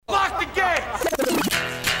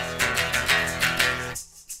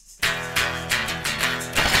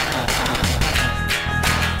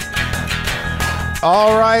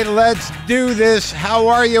All right, let's do this. How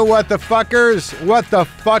are you, what the fuckers? What the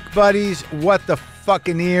fuck buddies? What the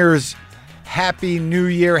fucking ears? Happy New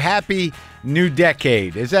Year. Happy new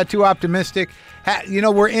decade. Is that too optimistic?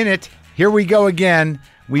 We're in it. Here we go again.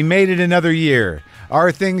 We made it another year.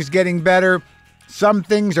 Are things getting better? Some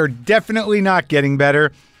things are definitely not getting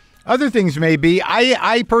better. Other things may be.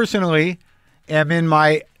 I personally am in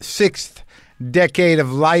my 6th decade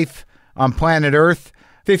of life on planet Earth,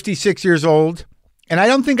 56 years old. And I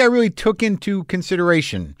don't think I really took into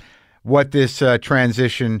consideration what this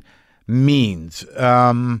transition means.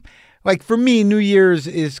 Like for me, New Year's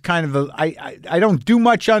is kind of I don't do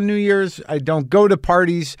much on New Year's. I don't go to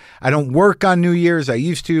parties. I don't work on New Year's. I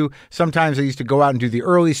used to. Sometimes I used to go out and do the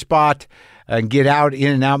early spot and get out,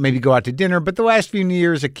 in and out, maybe go out to dinner. But the last few New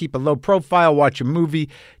Year's, I keep a low profile, watch a movie,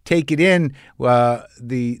 take it in,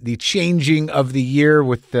 the changing of the year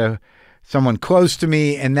with someone close to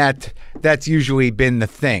me, and that's usually been the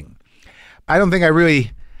thing. I don't think I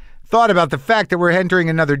really thought about the fact that we're entering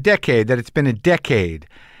another decade, that it's been a decade,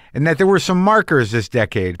 and that there were some markers this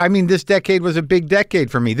decade. I mean, this decade was a big decade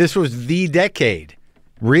for me. This was the decade,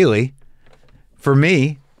 really, for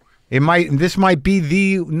me. This might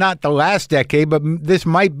be not the last decade, but this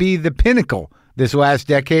might be the pinnacle, this last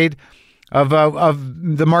decade of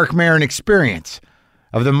the Marc Maron experience,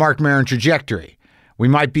 of the Marc Maron trajectory. We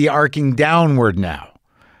might be arcing downward now.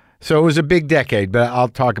 So it was a big decade, but I'll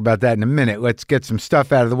talk about that in a minute. Let's get some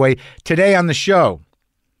stuff out of the way. Today on the show,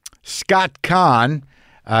 Caan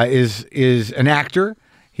is an actor.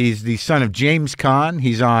 He's the son of James Caan.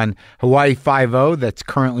 He's on Hawaii Five-0. That's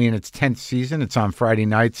currently in its 10th season. It's on Friday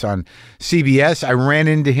nights on CBS. I ran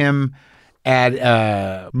into him at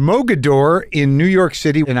Mogador in New York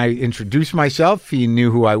City, and I introduced myself. He knew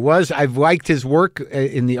who I was. I've liked his work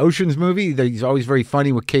in the Ocean's movie. He's always very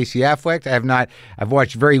funny with Casey Affleck. I've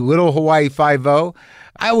watched very little Hawaii Five-0.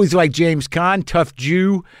 I always like James Caan, tough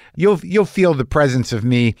Jew. You'll feel the presence of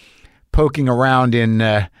me poking around in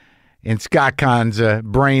Scott Caan's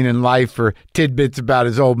brain and life for tidbits about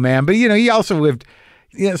his old man. But, he also lived,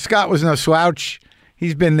 Scott was no slouch.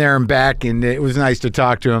 He's been there and back, and it was nice to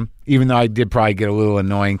talk to him, even though I did probably get a little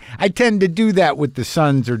annoying. I tend to do that with the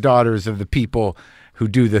sons or daughters of the people who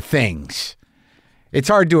do the things. It's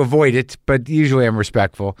hard to avoid it, but usually I'm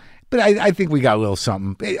respectful. But I think we got a little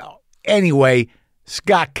something. Anyway,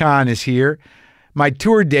 Scott Caan is here. My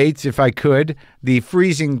tour dates, if I could, the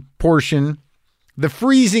freezing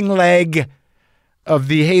leg of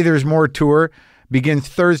the Hey There's More tour begins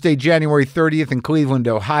Thursday, January 30th in Cleveland,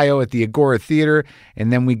 Ohio at the Agora Theater.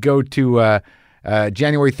 And then we go to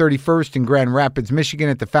January 31st in Grand Rapids, Michigan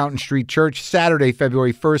at the Fountain Street Church. Saturday,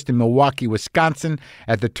 February 1st in Milwaukee, Wisconsin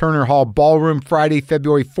at the Turner Hall Ballroom. Friday,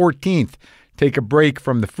 February 14th, take a break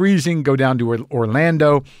from the freezing, go down to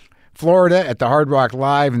Orlando, Florida at the Hard Rock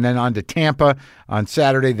Live, and then on to Tampa on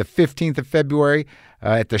Saturday, the 15th of February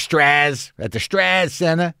at the Straz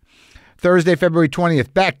Center. Thursday, February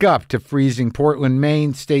 20th, back up to freezing Portland,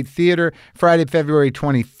 Maine State Theater. Friday, February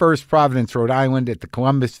 21st, Providence, Rhode Island at the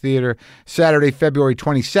Columbus Theater. Saturday, February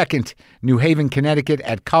 22nd, New Haven, Connecticut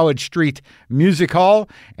at College Street Music Hall.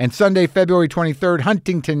 And Sunday, February 23rd,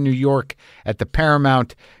 Huntington, New York at the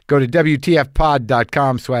Paramount. Go to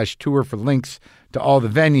WTFpod.com/tour for links to all the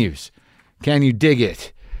venues. Can you dig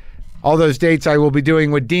it? All those dates I will be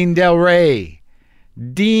doing with Dean Del Rey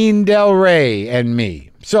and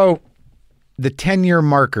me. So, the 10-year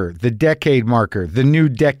marker, the decade marker, the new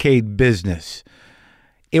decade business.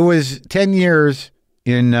 It was 10 years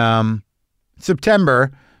in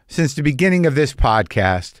September since the beginning of this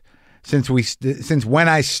podcast, since when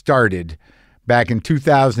I started back in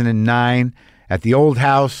 2009 at the old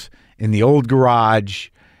house in the old garage,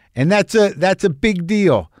 and that's a big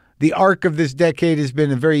deal. The arc of this decade has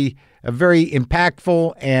been a very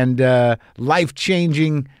impactful and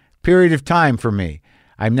life-changing period of time for me.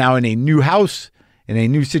 I'm now in a new house, in a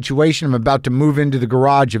new situation. I'm about to move into the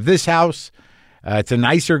garage of this house. It's a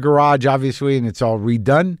nicer garage, obviously, and it's all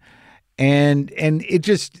redone. And it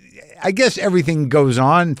just, I guess everything goes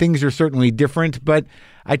on. Things are certainly different, but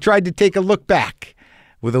I tried to take a look back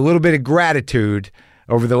with a little bit of gratitude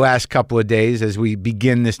over the last couple of days as we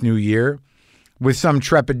begin this new year, with some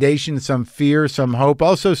trepidation, some fear, some hope,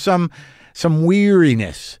 also some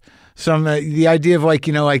weariness, the idea of like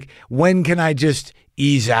when can I just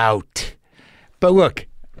ease out? But look,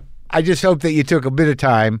 I just hope that you took a bit of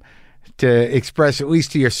time to express, at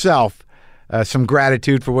least to yourself, some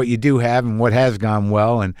gratitude for what you do have and what has gone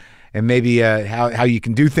well, and maybe how you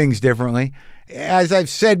can do things differently. As I've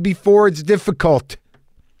said before, it's difficult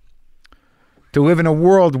to live in a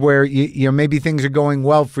world where maybe things are going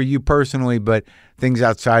well for you personally, but things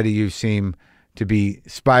outside of you seem to be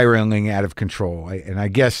spiraling out of control. And I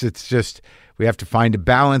guess it's just we have to find a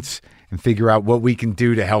balance and figure out what we can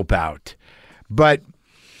do to help out. But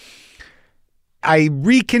I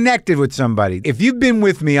reconnected with somebody. If you've been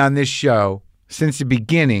with me on this show since the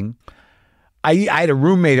beginning, I had a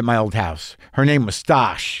roommate at my old house. Her name was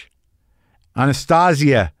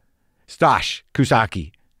Anastasia Stash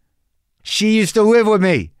Kusaki. She used to live with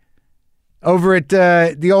me over at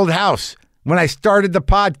the old house when I started the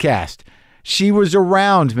podcast. She was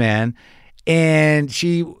around, man. And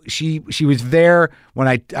she was there when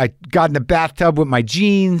I got in the bathtub with my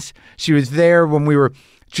jeans. She was there when we were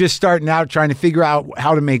just starting out, trying to figure out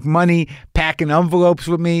how to make money, packing envelopes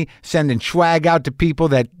with me, sending swag out to people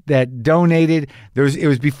that donated. It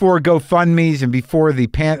was before GoFundMe's and before the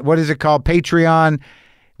what is it called, Patreon.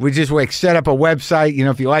 We just set up a website.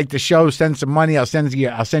 If you like the show, send some money. I'll send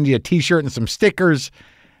you a T-shirt and some stickers.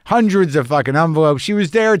 Hundreds of fucking envelopes. She was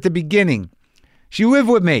there at the beginning. She lived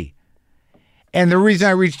with me. And the reason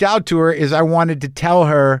I reached out to her is I wanted to tell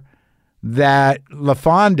her that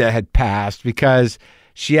LaFonda had passed because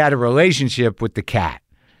she had a relationship with the cat.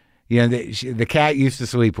 The cat used to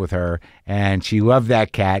sleep with her, and she loved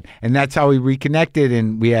that cat. And that's how we reconnected.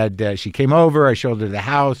 And we had she came over. I showed her the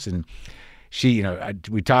house, and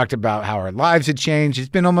we talked about how our lives had changed. It's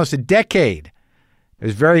been almost a decade. It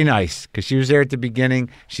was very nice because she was there at the beginning.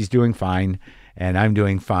 She's doing fine, and I'm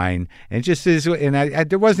doing fine. And it just is. And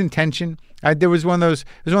there wasn't tension. It was one of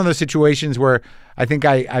those situations where I think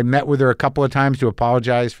I met with her a couple of times to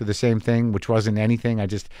apologize for the same thing, which wasn't anything. I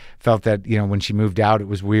just felt that when she moved out, it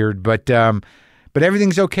was weird. But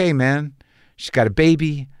everything's okay, man. She's got a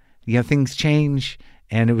baby. Things change,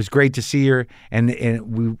 and it was great to see her. And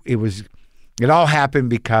it all happened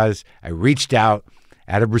because I reached out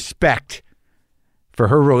out of respect for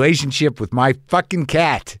her relationship with my fucking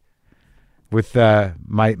cat, with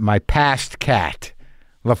my past cat,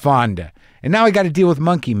 LaFonda. And now I got to deal with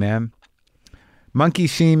Monkey, man. Monkey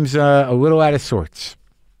seems a little out of sorts.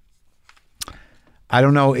 I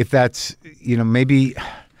don't know if that's, maybe,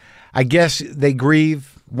 I guess they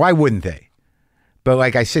grieve. Why wouldn't they? But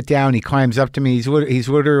I sit down, he climbs up to me. He's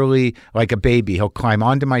literally like a baby. He'll climb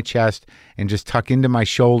onto my chest and just tuck into my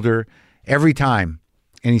shoulder every time.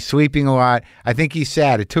 And he's sleeping a lot. I think he's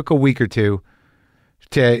sad. It took a week or two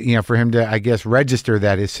to, for him to, I guess, register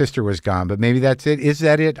that his sister was gone. But maybe that's it. Is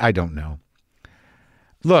that it? I don't know.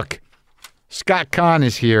 Look, Scott Caan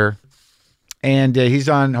is here, and he's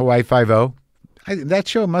on Hawaii Five-0. That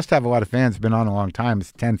show must have a lot of fans. It's been on a long time.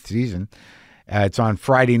 It's the 10th season. It's on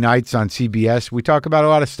Friday nights on CBS. We talk about a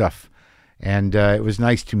lot of stuff, and it was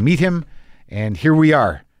nice to meet him. And here we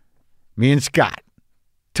are, me and Scott,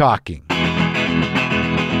 talking.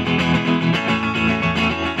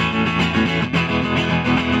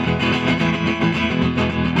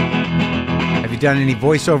 Done any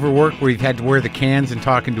voiceover work where you've had to wear the cans and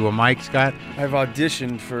talk into a mic, Scott? I've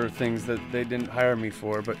auditioned for things that they didn't hire me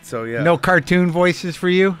for, but so yeah. No cartoon voices for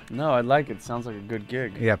you? No, I like it. Sounds like a good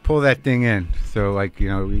gig. Yeah, pull that thing in. So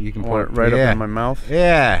you can put it right up in my mouth.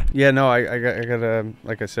 Yeah. Yeah, no, I got a,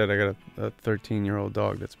 like I said, I got a 13-year-old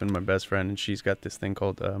dog that's been my best friend, and she's got this thing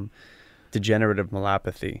called degenerative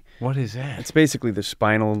myelopathy. What is that? It's basically the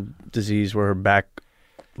spinal disease where her back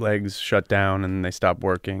legs shut down and they stop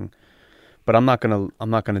working. But I'm not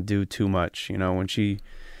gonna do too much, when she,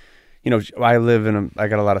 I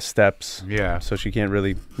got a lot of steps, yeah. So she can't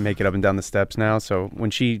really make it up and down the steps now. So when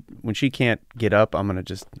she can't get up, I'm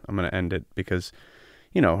gonna end it because,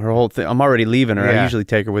 her whole thing. I'm already leaving her. Yeah. I usually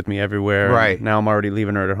take her with me everywhere. Right now, I'm already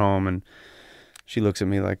leaving her at home, and she looks at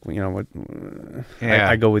me like, what? Yeah.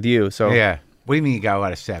 I go with you. So yeah. What do you mean you got a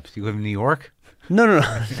lot of steps? You live in New York? No.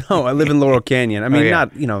 I live in Laurel Canyon. I mean,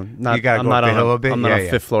 not. You gotta I'm go not up the on hill a bit. I'm not on a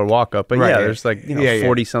fifth floor walk up, but right. there's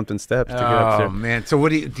 40 something steps to get up there. Oh man! So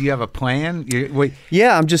do you have a plan? Wait.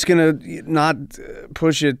 Yeah, I'm just gonna not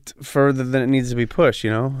push it further than it needs to be pushed.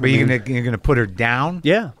 But you're gonna put her down?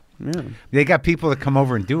 Yeah. They got people that come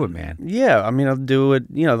over and do it, man. Yeah, I mean, I'll do it.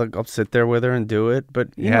 I'll sit there with her and do it. But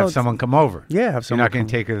you have someone come over. Yeah, have someone. You're not gonna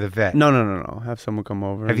take her to the vet. No. Have someone come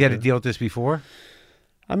over. Have you had to deal with this before?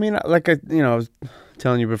 I mean, like I was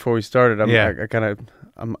telling you before we started,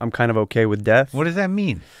 I'm kind of okay with death. What does that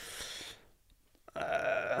mean?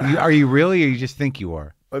 Are you really, or you just think you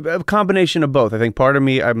are? A combination of both. I think part of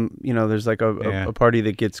me, there's like a party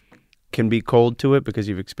that can be cold to it because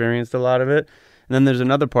you've experienced a lot of it, and then there's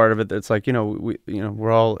another part of it that's like,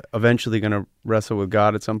 we're all eventually going to wrestle with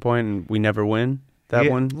God at some point, and we never win. that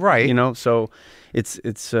Yeah, one, right. You know, so it's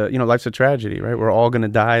life's a tragedy, right? We're all gonna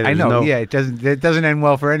die. I know. Yeah, it doesn't end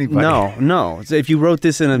well for anybody. No. So if you wrote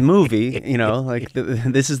this in a movie, like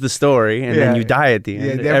this is the story, and then you die at the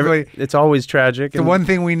end. Yeah, it's always tragic. The one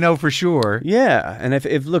thing we know for sure. Yeah, and if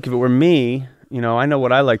it were me, I know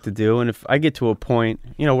what I like to do, and if I get to a point,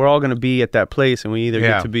 we're all gonna be at that place, and we either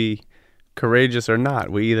get to be courageous or not.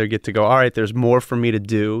 We either get to go, all right, there's more for me to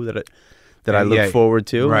do that I look forward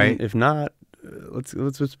to, right? And if not, let's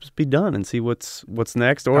just be done and see what's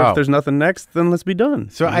next. Or if there's nothing next, then let's be done.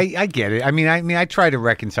 So I get it. I mean, I try to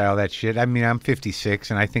reconcile that shit. I mean, I'm 56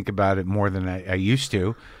 and I think about it more than I used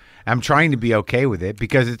to. I'm trying to be okay with it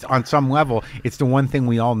because it's on some level, it's the one thing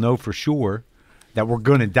we all know for sure, that we're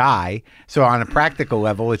going to die. So on a practical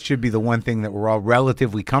level, it should be the one thing that we're all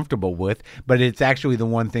relatively comfortable with, but it's actually the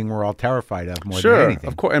one thing we're all terrified of more than anything.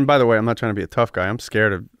 Of course. And by the way, I'm not trying to be a tough guy. I'm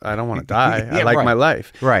scared I don't want to die. I like my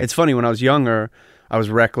life. Right. It's funny, when I was younger, I was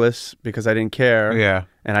reckless because I didn't care. Yeah.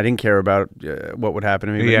 And I didn't care about what would happen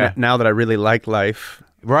to me. But now that I really like life,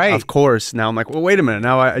 right, of course, now I'm like, well, wait a minute.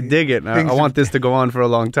 Now I dig it. I want this to go on for a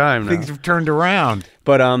long time now. Things have turned around.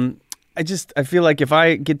 But I feel like if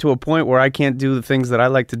I get to a point where I can't do the things that I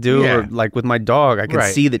like to do, or like with my dog, I can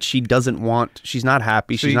see that she's not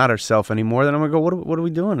happy, she's not herself anymore, then I'm going to go, what are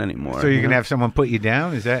we doing anymore? So you're going to have someone put you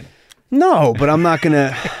down? Is that? No, but I'm not going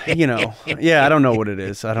to, I don't know what it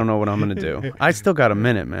is. I don't know what I'm going to do. I still got a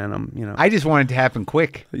minute, man. I just want it to happen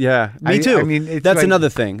quick. Yeah, me too. I mean, that's another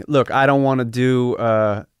thing. Look, I don't want to do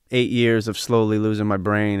 8 years of slowly losing my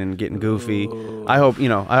brain and getting goofy. I hope,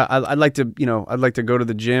 I'd like to go to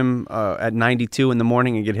the gym at 92 in the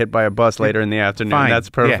morning and get hit by a bus later in the afternoon. Fine. That's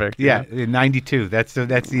perfect. Yeah, 92. That's the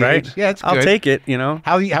right? age. Yeah, it's good. I'll take it,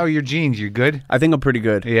 How are your genes? You good? I think I'm pretty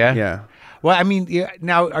good. Yeah? Yeah. Well, I mean,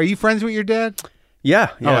 now, are you friends with your dad? Yeah.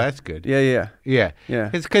 Oh, that's good. Yeah.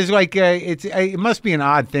 It's because, like, it must be an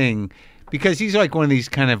odd thing because he's like one of these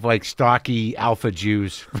kind of, like, stocky alpha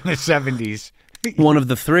Jews from the 70s. One of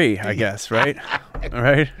the three, I guess, right? All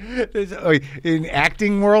right. In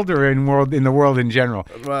acting world or in the world in general?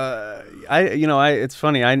 It's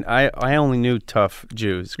funny. I only knew tough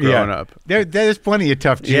Jews growing up. There's plenty of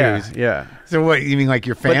tough Jews. Yeah. So what, you mean like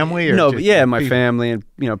your family? My family and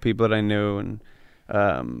people that I knew and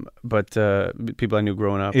people I knew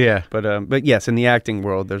growing up. Yeah. But yes, in the acting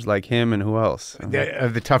world, there's like him and who else? Of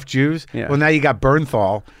the tough Jews? Yeah. Well, now you got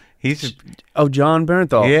Bernthal. John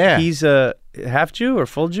Bernthal. Yeah. He's a half Jew or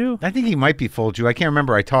full Jew? I think he might be full Jew. I can't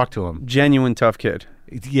remember. I talked to him. Genuine tough kid.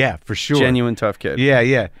 Yeah, for sure. Genuine tough kid.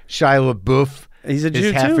 Yeah. Shia LaBeouf. He's a Jew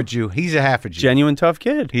is half too. a Jew. He's a half a Jew. Genuine tough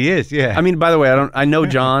kid. He is. Yeah. I mean, by the way, I know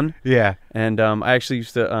John. Yeah. And I actually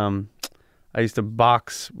used to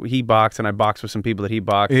box. He boxed, and I boxed with some people that he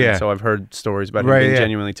boxed. Yeah. And so I've heard stories about him being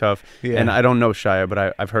genuinely tough. Yeah. And I don't know Shia,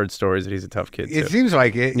 but I've heard stories that he's a tough kid too. It seems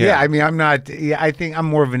like it. Yeah. I mean, I'm not. Yeah, I think I'm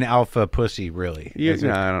more of an alpha pussy, really. I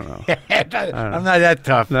don't know. I'm not that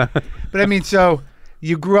tough. No. But I mean, so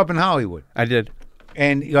you grew up in Hollywood. I did.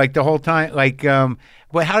 And like the whole time, like,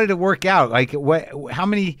 well, how did it work out? Like, how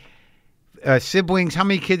many siblings? How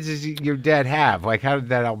many kids does your dad have? Like, how did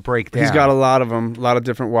that all break down? He's got a lot of them, a lot of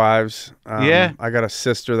different wives. Yeah. I got a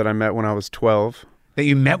sister that I met when I was 12. That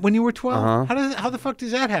you met when you were 12? Uh-huh. How the fuck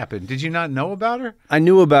does that happen? Did you not know about her? I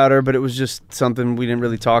knew about her, but it was just something we didn't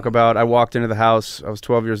really talk about. I walked into the house. I was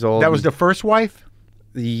 12 years old. That was the first wife?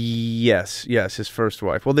 Yes, his first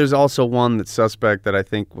wife. Well, there's also one that's suspect that I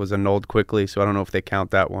think was annulled quickly, so I don't know if they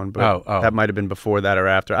count that one, but that might have been before that or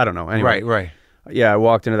after. I don't know. Anyway, right. Yeah, I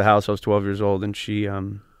walked into the house. I was 12 years old, and she,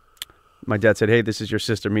 my dad said, "Hey, this is your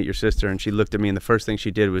sister. Meet your sister." And she looked at me, and the first thing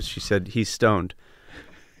she did was she said, "He's stoned."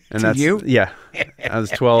 And that's you? Yeah. I was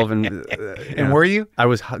 12, and and were you? I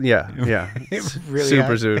was. Yeah. Really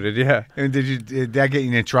super zooted. Yeah. And did that get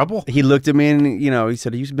you in trouble? He looked at me and he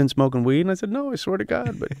said, "Have you been smoking weed?" And I said, "No, I swear to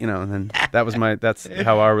God." But and then that's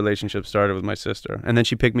how our relationship started with my sister. And then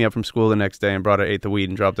she picked me up from school the next day and brought an eighth of weed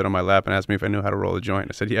and dropped it on my lap and asked me if I knew how to roll a joint.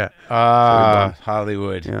 I said, "Yeah."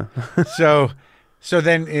 Hollywood. Yeah. So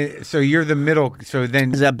you're the middle. So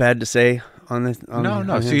then is that bad to say on this?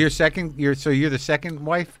 No. So you're the second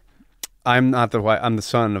wife. I'm not the wife. I'm the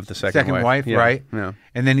son of the second wife, yeah. Right? Yeah.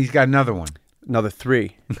 And then he's got another one. Another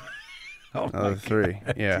three. Another three.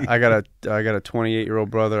 Yeah. I got a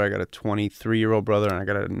 28-year-old brother. I got a 23-year-old brother, and I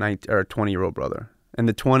got a 20-year-old brother. And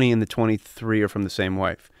the 20 and the 23 are from the same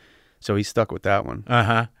wife. So he's stuck with that one.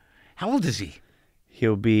 How old is he?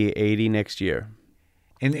 He'll be 80 next year.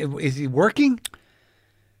 And is he working?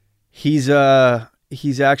 He's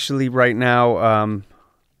actually right now.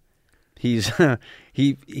 He's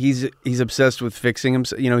he's obsessed with fixing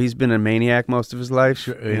himself. You know, he's been a maniac most of his life.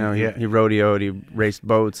 Sure, you know, yeah. he rodeoed, he raced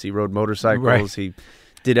boats, he rode motorcycles, Right. he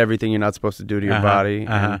did everything you're not supposed to do to your body.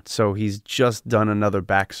 And so he's just done another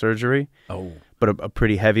back surgery. Oh. But a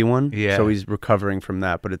pretty heavy one. Yeah. So he's recovering from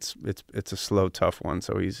that, but it's a slow, tough one.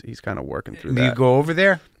 So he's kind of working through Do that. you go over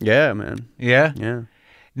there? Yeah, man. Yeah. Yeah.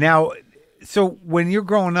 Now, so when you're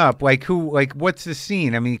growing up, what's the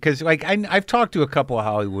scene? I mean, because I've talked to a couple of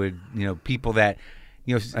Hollywood, people that,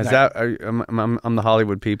 Is that I'm the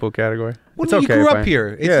Hollywood people category? Well, It's you okay grew if up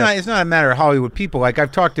here. It's not a matter of Hollywood people. Like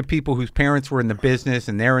I've talked to people whose parents were in the business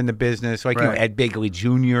and they're in the business. Like Right. Ed Begley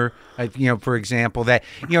Jr. For example, that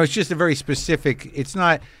it's just a very specific. It's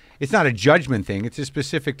not a judgment thing. It's a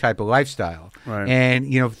specific type of lifestyle. Right.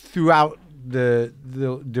 And throughout the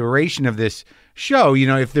duration of this show,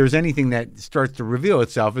 if there's anything that starts to reveal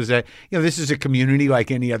itself is that this is a community like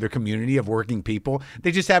any other community of working people.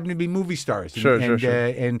 They just happen to be movie stars, Sure.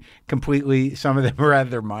 and completely some of them are out of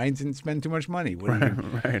their minds and spend too much money.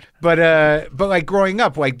 Right. But like growing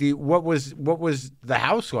up, what was the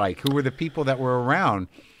house like? Who were the people that were around?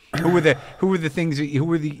 Who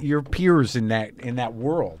were your peers in that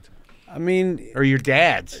world? I mean, Or your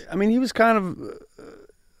dads? I mean, he was kind of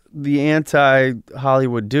the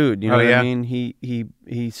anti-Hollywood dude. You know Oh, what yeah? I mean?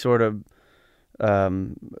 He sort of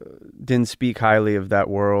didn't speak highly of that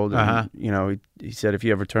world. And, he said, if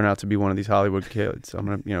you ever turn out to be one of these Hollywood kids, I'm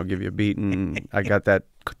gonna give you a beating. I got that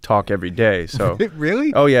talk every day. So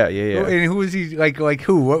Really? oh yeah. And who was he like? Like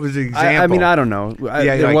who? What was the example? I mean, I don't know.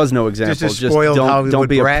 There was no example. Just a spoiled Hollywood don't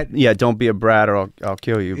be brat? don't be a brat, or I'll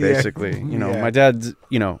kill you. Basically, Yeah. My dad's.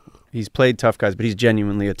 He's played tough guys, but he's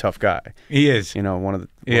genuinely a tough guy. He is. One of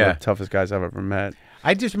the toughest guys I've ever met.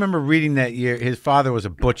 I just remember reading that his father was a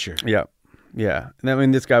butcher. Yeah. And I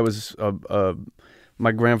mean, this guy was.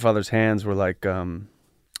 My grandfather's hands were like.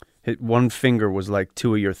 One finger was like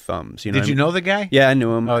two of your thumbs. Did you know the guy? Yeah, I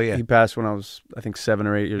knew him. Oh, yeah. He passed when I was, I think, 7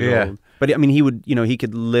 or 8 years Yeah. old. But I mean, he would, he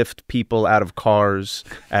could lift people out of cars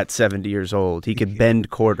at 70 years old. He could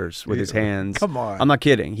bend quarters with his hands. Come on. I'm not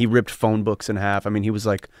kidding. He ripped phone books in half. I mean, he was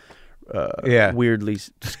like weirdly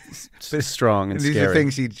strong and These scary. are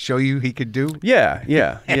things he'd show you he could do. Yeah.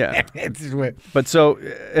 It's what- But so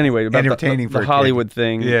anyway, about Entertaining for the a kid. Hollywood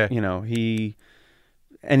thing. Yeah. He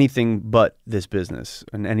anything but this business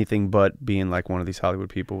and anything but being like one of these Hollywood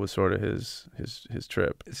people was sort of his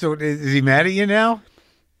trip. So is he mad at you now?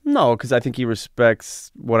 No, because I think he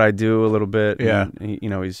respects what I do a little bit. Yeah. And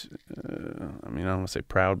he's. I mean, I don't want to say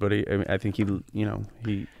proud, but I think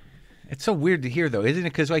he. It's so weird to hear, though, isn't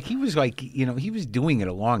it? Because he was doing it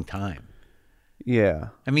a long time. Yeah.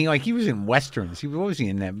 I mean, he was in westerns. What was he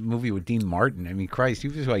in that movie with Dean Martin? I mean, Christ, he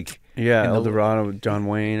was like Yeah, in the- El Dorado with John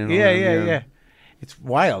Wayne and all Yeah, them, yeah. It's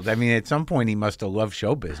wild. I mean, at some point he must have loved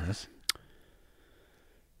show business.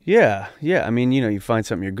 Yeah. I mean, you find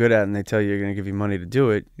something you're good at, and they tell you you're going to give you money to do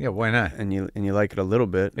it, Yeah, why not? and you like it a little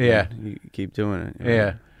bit. Yeah. and you keep doing it.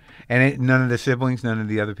 Yeah. And none of the siblings, none of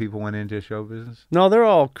the other people went into show business? No, they're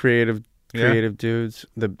all creative Yeah. dudes.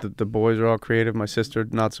 The boys are all creative. My sister,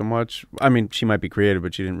 not so much. I mean, she might be creative,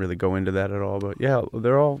 but she didn't really go into that at all. But yeah,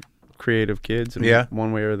 they're all creative kids, in Yeah.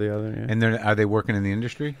 one way or the other. Yeah. And are they working in the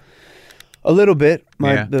industry? A little bit.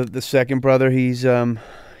 Yeah. The second brother, he's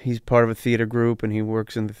part of a theater group, and he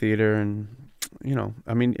works in the theater. And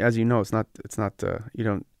I mean, as you know, it's not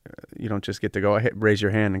you don't just get to go raise your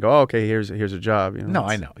hand and go, oh, okay, here's a job. No,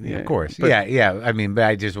 I know. Yeah, of course. But yeah. I mean, but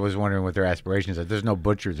I just was wondering what their aspirations are. There's no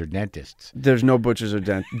butchers or dentists. there's no butchers or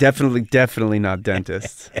dentists. Definitely not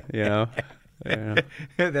dentists. Yeah.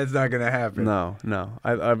 That's not going to happen. No.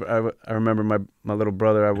 I remember my little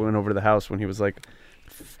brother. I went over to the house when he was like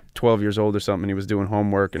 12 years old or something, and he was doing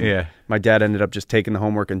homework, and Yeah. my dad ended up just taking the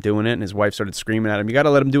homework and doing it, and his wife started screaming at him, you got to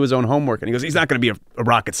let him do his own homework. And he goes, he's not going to be a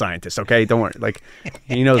rocket scientist, okay? Don't worry. Like,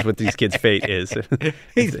 he knows what these kids' fate is.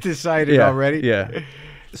 He's decided Yeah, already. yeah.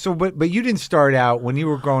 So, but you didn't start out when you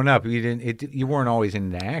were growing up. You weren't always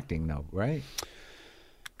into acting, though, right?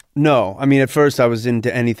 No, I mean, at first I was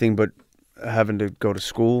into anything but having to go to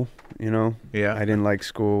school, Yeah. I didn't like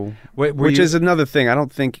school, Were which you- is another thing. I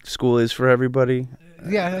don't think school is for everybody,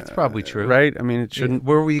 Yeah, that's probably true. right? I mean, it shouldn't.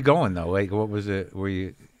 Where were you going though? Like, what was it? Were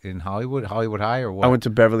you in Hollywood High, or what? I went to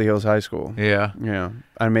Beverly Hills High School. Yeah, Yeah.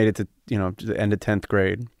 I made it to, to the end of 10th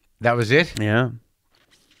grade. that was it. Yeah.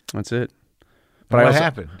 That's it. But I what also-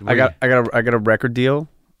 happened? I got a record deal,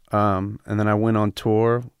 and then I went on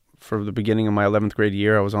tour for the beginning of my 11th grade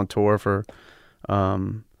year. I was on tour for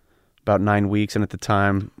about 9 weeks, and at the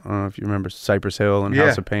time, I don't know if you remember Cypress Hill and Yeah.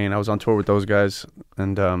 House of Pain. I was on tour with those guys,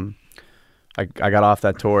 and I got off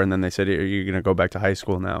that tour, and then they said, "Are you going to go back to high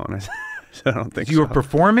school now?" And I said, "I don't think You so." were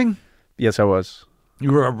performing. Yes, I was.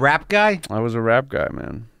 You were a rap guy? I was a rap guy,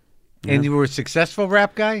 man. And you were a successful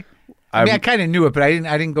rap guy? I mean, I kind of knew it, but I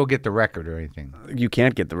didn't go get the record or anything. You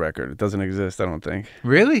can't get the record. It doesn't exist, I don't think.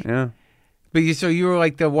 Really? Yeah. But so you were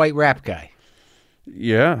like the white rap guy?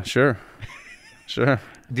 Yeah, sure. Sure.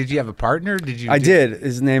 Did you have a partner? I did.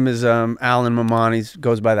 His name is Alan Mamon. He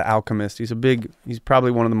goes by The Alchemist. He's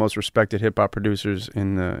probably one of the most respected hip-hop producers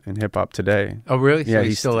in hip-hop today. Oh, really? Yeah,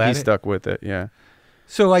 so he's stuck with it, yeah.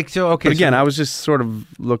 Okay. But again, I was just sort of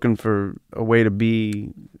looking for a way to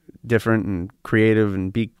be different and creative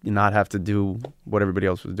and not have to do what everybody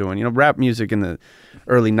else was doing. You know, rap music in the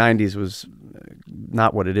early 90s was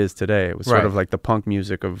not what it is today. It was sort of like the punk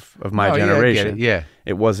music of my generation. Yeah.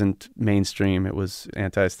 It wasn't mainstream. It was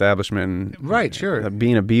anti-establishment. Right, sure.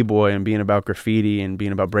 Being a b-boy and being about graffiti and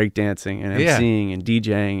being about breakdancing and MCing and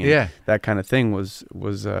DJing and that kind of thing was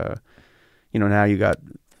now you got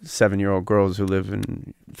 7-year-old girls who live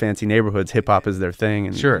in fancy neighborhoods. Hip hop is their thing,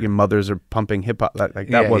 and your mothers are pumping hip hop. Like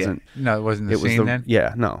that wasn't. Yeah. No, it wasn't the scene then.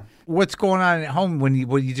 Yeah, no. What's going on at home when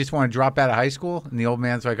you just want to drop out of high school and the old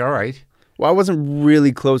man's like, all right. Well, I wasn't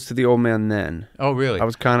really close to the old man then. Oh, really? I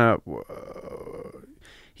was kind of.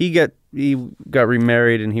 He got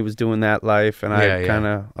remarried and he was doing that life, and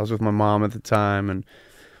I was with my mom at the time, and.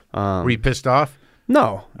 Were you pissed off?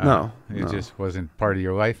 No. It just wasn't part of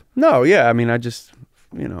your life. No, yeah. I mean, I just.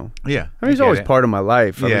 Yeah. I mean, he's always part of my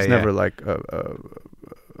life. I was never like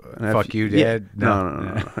fuck you, Dad. Yeah.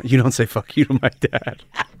 No. You don't say fuck you to my dad.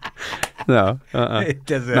 No. It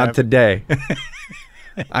doesn't. Not today.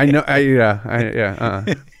 I know.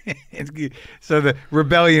 So the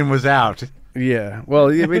rebellion was out. Yeah. Well,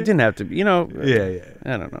 it didn't have to be. You know. Yeah.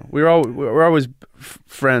 I don't know. We were always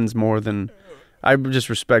friends more than. I just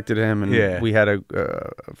respected him, and we had a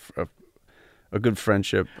good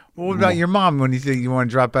friendship. Well, what about your mom when you said you want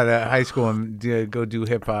to drop out of high school and go do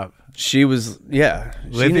hip hop? She was,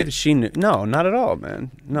 She knew. No, not at all,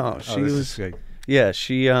 man. No, she was. Yeah,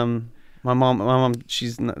 she. My mom.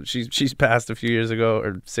 She's passed a few years ago,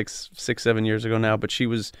 or 7 years ago now. But she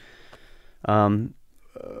was, a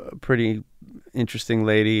pretty interesting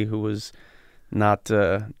lady who was not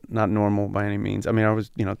normal by any means. I mean, I was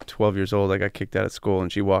 12 years old. I got kicked out of school,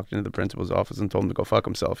 and she walked into the principal's office and told him to go fuck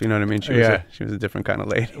himself. You know what I mean? She was a different kind of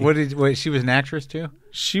lady. She was an actress too?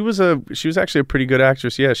 She was actually a pretty good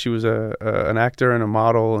actress. Yeah, she was an actor and a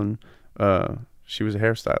model, and she was a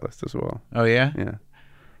hairstylist as well. Oh yeah? Yeah.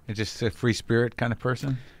 And just a free spirit kind of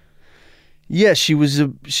person? Yeah, she was. I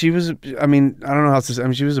mean, I don't know how to say. I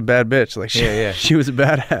mean, she was a bad bitch. Like, she was a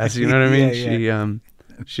badass. You know what I mean?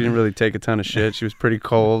 She didn't really take a ton of shit. She was pretty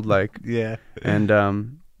cold, like. Yeah. And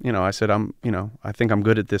I said, I think I'm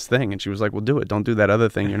good at this thing, and she was like, well, do it. Don't do that other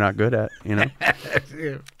thing you're not good at. You know.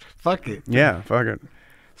 Fuck it. Yeah, fuck it.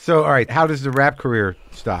 So, all right, how does the rap career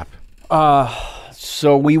stop?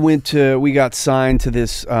 So we got signed to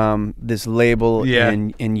this label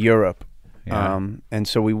in Europe. Yeah. And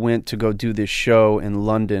so we went to go do this show in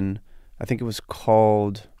London. I think it was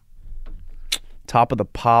called Top of the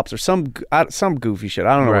Pops or some goofy shit.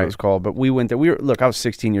 I don't know what it was called, but we went there. I was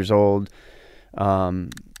 16 years old.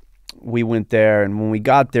 We went there, and when we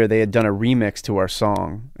got there, they had done a remix to our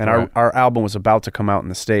song, and our album was about to come out in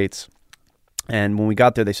the States. And when we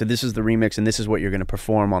got there, they said, this is the remix, and this is what you're going to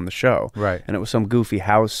perform on the show. Right. And it was some goofy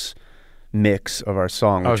house mix of our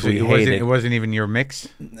song, which we hated. It wasn't even your mix?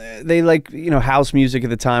 They house music at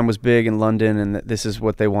the time was big in London, and this is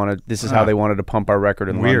what they wanted. This is how they wanted to pump our record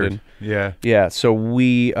in London. Yeah. Yeah. So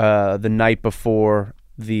we, the night before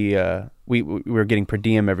we were getting per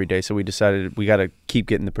diem every day, so we decided we got to keep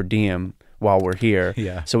getting the per diem while we're here.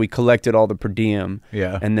 Yeah. So we collected all the per diem.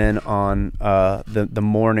 Yeah. And then on the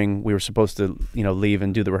morning we were supposed to leave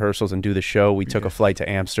and do the rehearsals and do the show, we took a flight to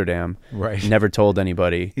Amsterdam. Right. Never told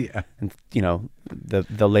anybody. Yeah. And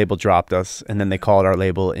the label dropped us, and then they called our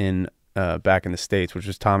label in back in the States, which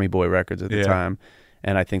was Tommy Boy Records at the time.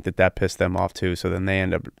 And I think that pissed them off too. So then they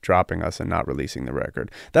end up dropping us and not releasing the record.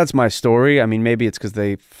 That's my story. I mean, maybe it's because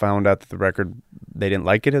they found out that the record, they didn't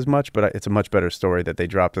like it as much, but it's a much better story that they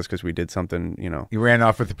dropped us because we did something, You ran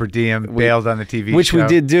off with the per diem, bailed on the TV which show. we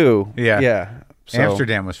did do. Yeah. Yeah. So,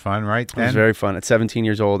 Amsterdam was fun, right? It was very fun. At 17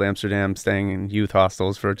 years old, Amsterdam, staying in youth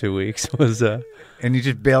hostels for 2 weeks was... And you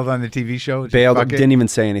just bailed on the TV show? Bailed, didn't even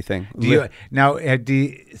say anything. Do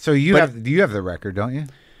you have the record, don't you?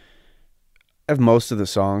 I have most of the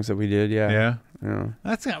songs that we did, Yeah.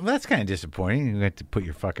 That's kind of disappointing. You had to put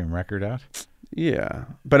your fucking record out. Yeah,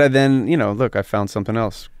 but then look, I found something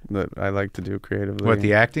else that I like to do creatively. What,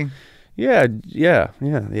 the acting? Yeah,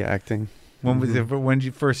 the acting. When was it? When did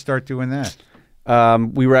you first start doing that?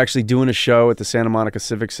 We were actually doing a show at the Santa Monica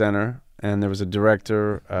Civic Center, and there was a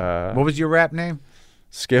director. What was your rap name?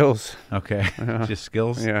 Skills. Okay, just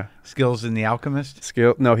Skills. Yeah, Skills in the Alchemist.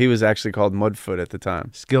 No, he was actually called Mudfoot at the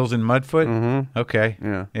time. Skills in Mudfoot. Mm-hmm. Okay.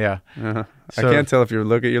 Yeah. Yeah. So, I can't tell if you're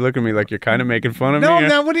looking at me like you're kind of making fun of me.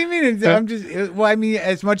 No. What do you mean? I'm just. Well, I mean,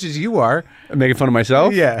 as much as you are making fun of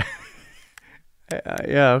myself. Yeah.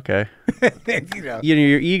 Yeah, okay.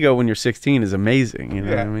 Your ego when you're 16 is amazing. You know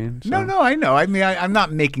what I mean? So. No, I know. I mean, I'm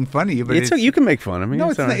not making fun of you, but you can make fun of me. No,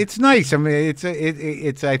 it's nice. I mean, it's.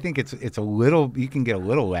 I think it's a little. You can get a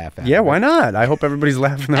little laugh out. Yeah, why not? I hope everybody's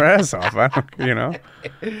laughing their ass off. I don't,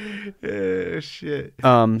 shit.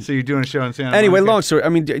 So you're doing a show in Santa Monica? Anyway, long story. I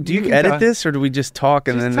mean, do you edit this or do we just talk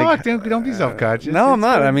and just then talk? Don't be self-conscious. No, I'm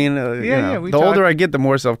not. Good. I mean, the older I get, the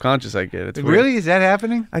more self-conscious I get. It's really? Is that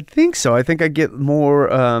happening? I think so. I think I get more.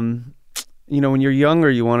 When you're younger,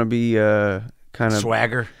 you want to be kind of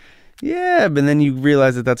swagger. Yeah, but then you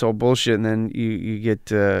realize that that's all bullshit, and then you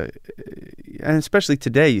get, and especially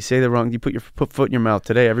today, you say the wrong, you put foot in your mouth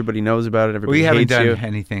today. Everybody knows about it. Everybody hates you. We haven't done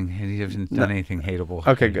anything. He hasn't done anything hateable.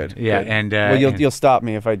 Okay, good. Yeah, good. and you'll stop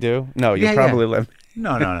me if I do. No, you'll probably let me.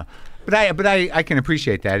 No. But I can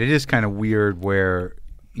appreciate that. It is kind of weird where,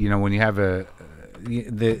 when you have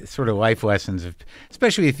the sort of life lessons of,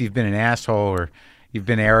 especially if you've been an asshole or you've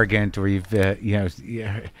been arrogant or you've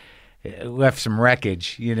left some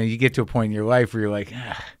wreckage. You get to a point in your life where you're like,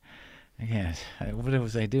 what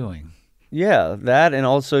was I doing? Yeah, that, and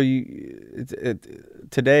also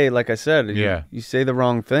today, like I said, you say the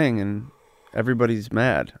wrong thing and everybody's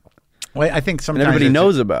mad. Well, I think sometimes everybody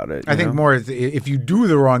knows about it. I think more is if you do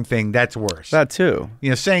the wrong thing, that's worse. That too.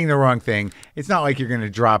 Saying the wrong thing. It's not like you're going to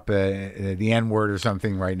drop the N word or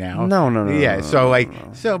something right now. No. Yeah.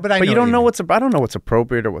 But you don't know I don't know what's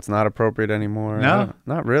appropriate or what's not appropriate anymore. No,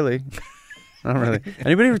 not really. Not really.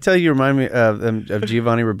 Anybody ever tell you remind me of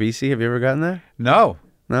Giovanni Ribisi? Have you ever gotten that? No.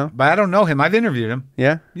 No. But I don't know him. I've interviewed him.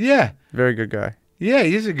 Yeah. Yeah. Very good guy. Yeah,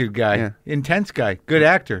 he's a good guy. Yeah. Intense guy. Good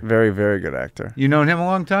actor. Very, very good actor. You known him a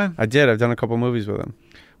long time? I did. I've done a couple movies with him.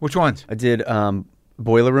 Which ones? I did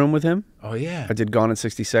Boiler Room with him. Oh, yeah. I did Gone in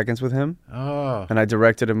 60 Seconds with him. Oh. And I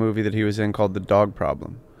directed a movie that he was in called The Dog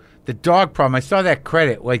Problem. The Dog Problem. I saw that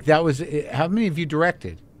credit. Like, that was... How many have you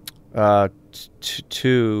directed?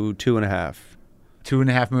 2.5.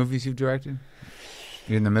 2.5 movies you've directed?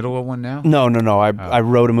 You're in the middle of one now? No. I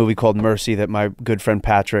wrote a movie called Mercy that my good friend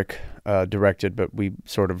Patrick directed, but we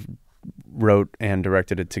sort of wrote and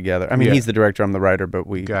directed it together. I mean, he's the director, I'm the writer, but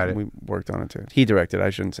we worked on it too. He directed. I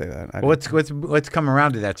shouldn't say that. Let's come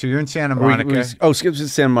around to that. So you're in Santa Monica.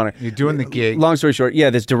 Skip's Santa Monica. You're doing the gig. Long story short,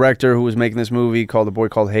 this director who was making this movie called A Boy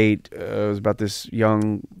Called Hate. It was about this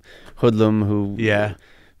young hoodlum who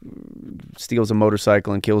steals a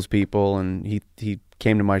motorcycle and kills people, and he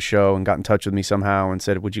came to my show and got in touch with me somehow and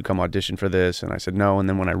said, would you come audition for this? And I said no, and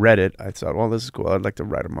then when I read it, I thought, well, this is cool. I'd like to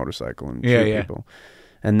ride a motorcycle and shoot people.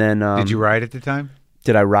 And then did you ride at the time?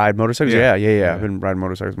 Did I ride motorcycles? Yeah. I've been riding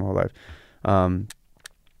motorcycles my whole life.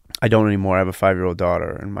 I don't anymore. I have a 5-year-old daughter,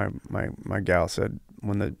 and my gal said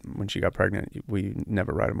when she got pregnant, we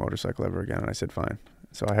never ride a motorcycle ever again. And I said fine.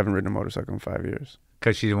 So I haven't ridden a motorcycle in 5 years.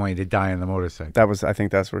 Because she didn't want you to die on the motorcycle. I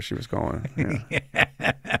think that's where she was going. Yeah.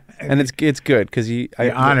 And it's good because I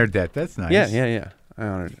honored that. That's nice. Yeah. I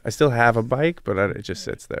honored it. I still have a bike, but it just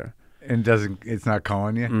sits there. And it's not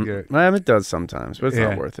calling you? It does sometimes, but it's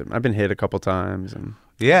not worth it. I've been hit a couple times. And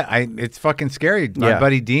it's fucking scary. My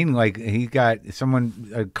buddy Dean,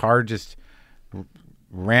 a car just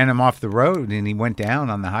ran him off the road and he went down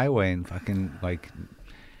on the highway and fucking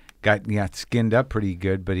got skinned up pretty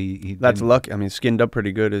good, but he that's lucky. I mean, skinned up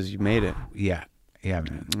pretty good as you made it. Yeah,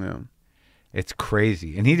 man. Yeah, it's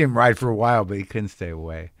crazy. And he didn't ride for a while, but he couldn't stay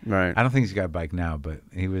away. Right. I don't think he's got a bike now, but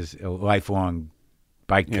he was a lifelong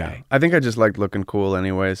bike guy. I think I just liked looking cool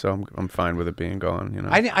anyway, so I'm fine with it being gone.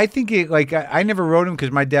 I think I never rode him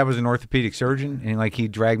because my dad was an orthopedic surgeon, and he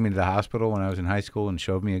dragged me to the hospital when I was in high school and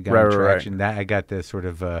showed me a gun traction. That I got the sort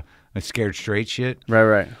of a scared straight shit.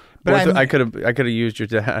 Right. But I could have used your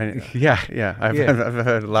dad. Yeah. I've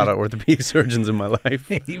had a lot of orthopedic surgeons in my life.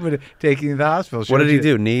 He would have taken you to the hospital. What did he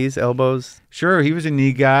do? Knees, elbows? Sure, he was a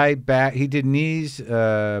knee guy. Back, he did knees,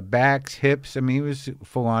 backs, hips. I mean, he was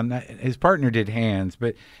full on. His partner did hands,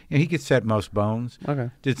 but he could set most bones.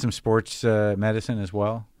 Okay. Did some sports medicine as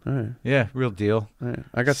well. All right. Yeah, real deal. All right.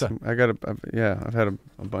 I've had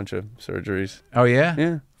a bunch of surgeries. Oh yeah.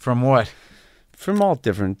 Yeah. From what? From all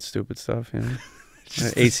different stupid stuff.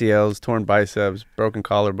 ACLs, torn biceps, broken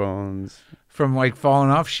collarbones. From falling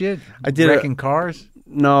off shit? I did wrecking cars?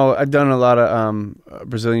 No, I've done a lot of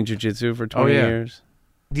Brazilian jiu-jitsu for 20 years.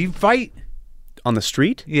 Do you fight? On the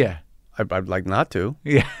street? Yeah. I'd like not to.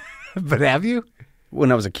 Yeah. But have you?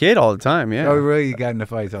 When I was a kid, all the time. Yeah. Oh, really? You got into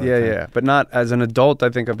fights all the time? Yeah. But not as an adult. I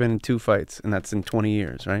think I've been in 2 fights, and that's in 20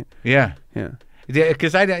 years, right? Yeah. Yeah.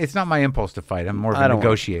 Because it's not my impulse to fight. I'm more of a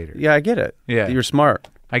negotiator. Yeah, I get it. Yeah. You're smart.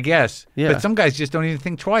 I guess. Yeah. But some guys just don't even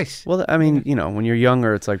think twice. Well, I mean, when you're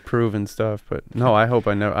younger, it's like proven stuff. But no, I hope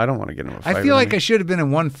I don't want to get into a fight. I feel like I should have been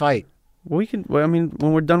in one fight. We can. Well, I mean,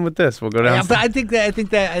 when we're done with this, we'll go down. Yeah, but I think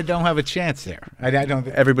that I don't have a chance there. I don't.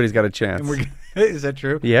 Everybody's got a chance. Is that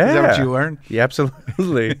true? Yeah. Is that what you learned? Yeah,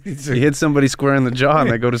 absolutely. You hit somebody square in the jaw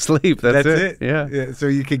and they go to sleep. That's it. Yeah. So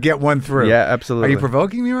you could get one through. Yeah, absolutely. Are you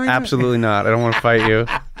provoking me right now? Absolutely not. I don't want to fight you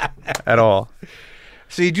at all.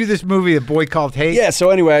 So you do this movie, A Boy Called Hate? Yeah, so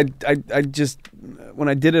anyway, I just, when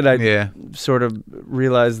I did it, I sort of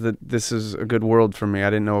realized that this is a good world for me. I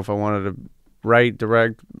didn't know if I wanted to write,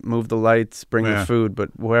 direct, move the lights, bring the food, but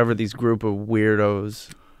whoever these group of weirdos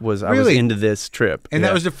was, I was into this trip. And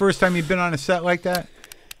that was the first time you'd been on a set like that?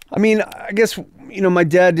 I mean, I guess, my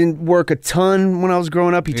dad didn't work a ton when I was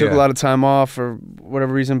growing up. He took a lot of time off for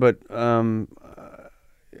whatever reason, but I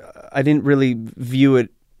didn't really view it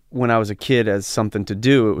when I was a kid as something to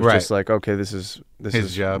do. It was just like, okay, this is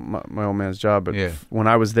his job, my old man's job. But when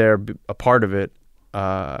I was there, a part of it,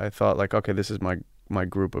 I thought like, okay, this is my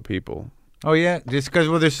group of people. Oh yeah, just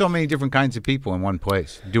because there's so many different kinds of people in one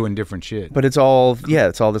place doing different shit. But it's all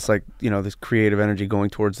this like this creative energy going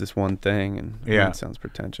towards this one thing, and it sounds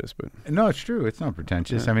pretentious, but no, it's true. It's not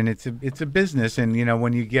pretentious. I mean, it's a business, and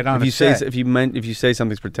when you get on if you say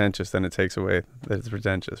something's pretentious, then it takes away that it's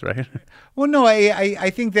pretentious, right? Well, no, I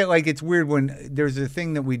think that like it's weird when there's a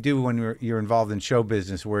thing that we do when you're involved in show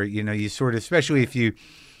business where you sort of, especially if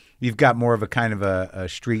you've got more of a kind of a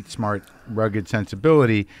street smart, rugged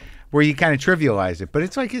sensibility, where you kind of trivialize it. But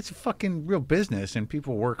it's like it's a fucking real business, and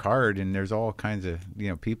people work hard, and there's all kinds of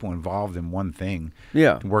people involved in one thing,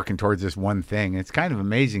 working towards this one thing. And it's kind of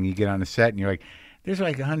amazing. You get on a set and you're like, there's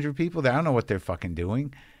like 100 people there. I don't know what they're fucking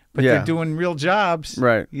doing, but they're doing real jobs,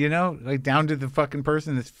 right? Like down to the fucking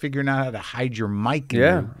person that's figuring out how to hide your mic.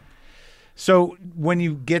 Yeah. So when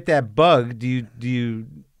you get that bug, do you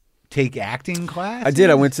take acting class? I did.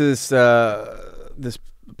 I went to this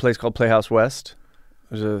place called Playhouse West.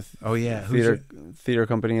 There's a theater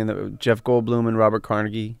company, and Jeff Goldblum and Robert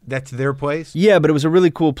Carnegie. That's their place? Yeah, but it was a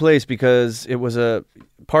really cool place because it was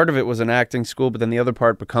part of it was an acting school, but then the other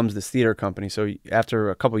part becomes this theater company. So after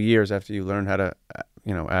a couple of years, after you learn how to,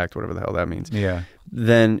 act, whatever the hell that means,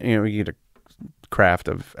 then you get a craft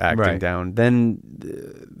of acting down. Then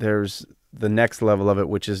there's the next level of it,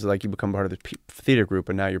 which is like you become part of the theater group,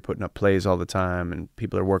 and now you're putting up plays all the time, and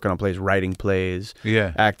people are working on plays, writing plays,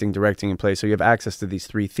 acting, directing, and plays. So you have access to these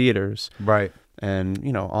 3 theaters, right? And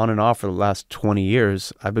on and off for the last 20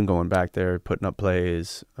 years, I've been going back there, putting up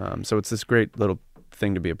plays. So it's this great little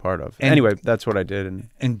thing to be a part of. Anyway, that's what I did.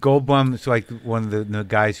 And Goldblum is like one of the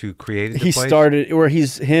guys who created the place?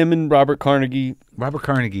 He's him and Robert Carnegie. Robert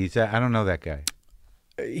Carnegie, I don't know that guy.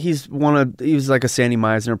 He was like a Sandy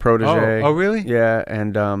Meisner protege. Oh, really? Yeah,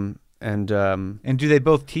 and do they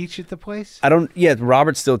both teach at the place?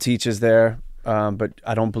 Robert still teaches there, but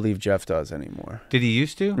I don't believe Jeff does anymore. Did he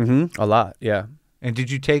used to? Mm-hmm. A lot, yeah. And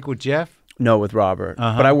did you take with Jeff? No, with Robert.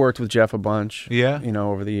 But I worked with Jeff a bunch. Yeah,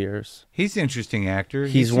 over the years. He's an interesting actor.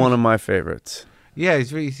 He's one of my favorites. Yeah,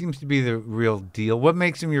 he seems to be the real deal. What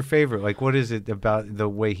makes him your favorite? Like, what is it about the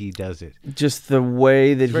way he does it? Just the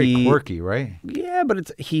way that it's very quirky, right? Yeah,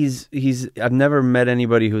 but he's. I've never met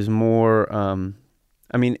anybody who's more.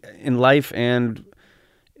 I mean, in life and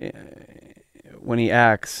when he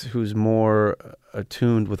acts, who's more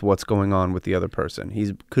attuned with what's going on with the other person.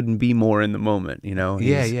 He couldn't be more in the moment,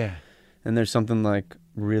 Yeah. And there's something like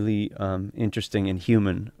really interesting and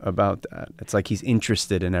human about that. It's like he's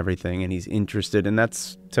interested in everything, and he's interested, and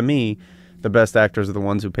that's, to me, the best actors are the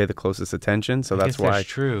ones who pay the closest attention. So that's why that's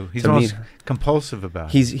true. He's almost compulsive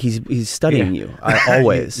about it. He's studying you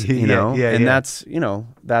always, and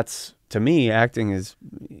that's to me, acting is,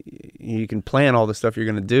 you can plan all the stuff you're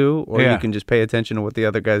going to do, or you can just pay attention to what the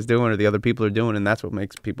other guy's doing or the other people are doing, and that's what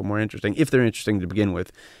makes people more interesting, if they're interesting to begin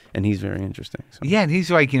with. And he's very interesting. So. Yeah, and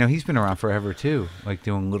he's like, he's been around forever too, like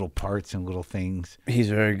doing little parts and little things. He's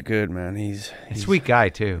very good, man. He's a sweet guy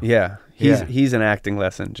too. Yeah, he's an acting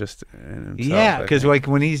lesson just in himself. Yeah, because like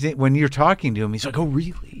when you're talking to him, he's like, "Oh,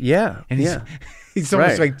 really?" Yeah, and he's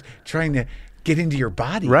almost like trying to get into your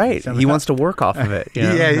body. Right. He wants to work off of it.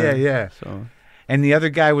 Yeah. So. And the other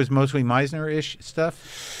guy was mostly Meisner-ish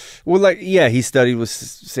stuff? Well, he studied with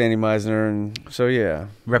Sandy Meisner, and so,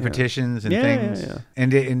 repetitions and things. Yeah.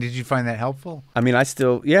 And did you find that helpful? I mean, I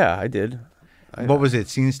did. What was it?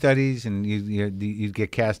 Scene studies, and you'd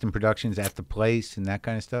get cast in productions at the place and that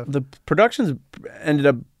kind of stuff. The productions ended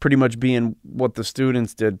up pretty much being what the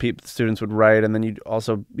students did. The students would write, and then you'd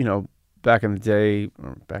also, back in the day,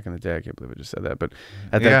 I can't believe I just said that, but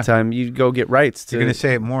at that time, you'd go get rights. You're going to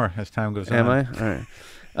say it more as time goes on. Am I? All right.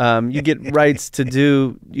 You get rights to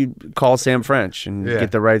do. You call Sam French and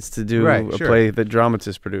get the rights to do a play that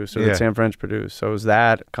dramatists produce or that Sam French produced. So it was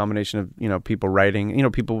that combination of people writing.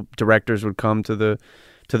 Directors would come to the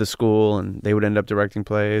school and they would end up directing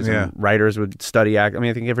plays. And writers would study act. I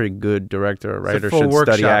mean, I think every good director or writer should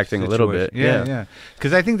study acting a little bit. Yeah.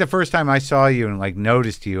 Because I think the first time I saw you and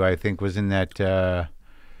noticed you, I think was in that.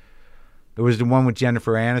 It was the one with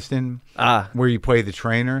Jennifer Aniston, where you play the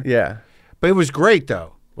trainer. Yeah, but it was great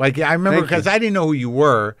though. I remember because I didn't know who you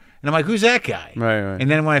were, and I'm like, "Who's that guy?" Right. And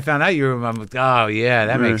then when I found out you were, I'm like, "Oh yeah,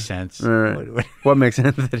 that makes sense." Right. What makes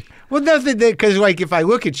sense? Well, nothing. Because if I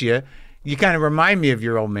look at you, you kind of remind me of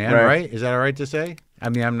your old man, right? Is that all right to say? I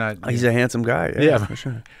mean, I'm not. He's a handsome guy. Yeah, for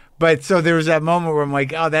sure. But so there was that moment where I'm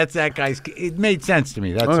like, "Oh, that's that guy's." It made sense to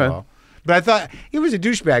me. That's all. But I thought he was a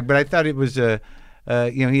douchebag. But I thought it was a.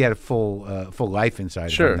 He had a full life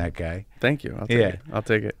inside him, that guy. Thank you. I'll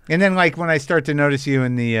take it. And then, when I start to notice you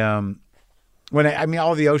in the,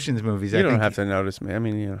 all the Ocean's movies. You don't have to notice me. I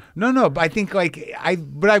mean, No, but I think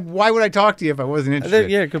why would I talk to you if I wasn't interested?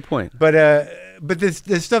 Yeah, good point. But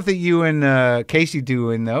the stuff that you and Casey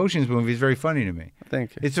do in the Ocean's movie is very funny to me.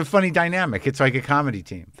 Thank you. It's a funny dynamic. It's like a comedy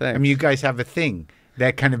team. Thanks. I mean, you guys have a thing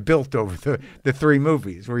that kind of built over the three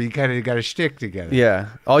movies where you kind of got a shtick together. Yeah.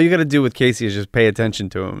 All you got to do with Casey is just pay attention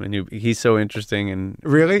to him, and he's so interesting. And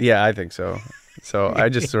really? Yeah, I think so. So I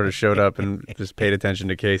just sort of showed up and just paid attention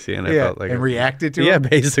to Casey, and I felt like reacted to him. Yeah,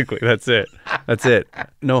 basically, that's it.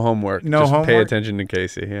 No homework. Just pay attention to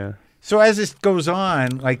Casey. Yeah. So as this goes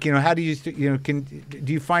on, how do you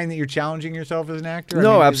do you find that you're challenging yourself as an actor?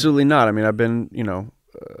 No, absolutely not. I mean, I've been you've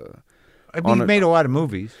made a lot of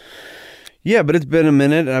movies. Yeah, but it's been a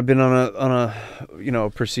minute, and I've been on a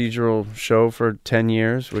procedural show for 10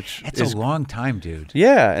 years, which is a long time, dude.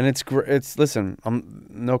 Yeah, and it's listen, I'm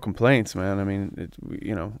no complaints, man. I mean,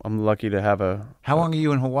 I'm lucky to have a. How long are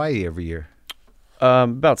you in Hawaii every year?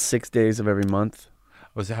 About 6 days of every month.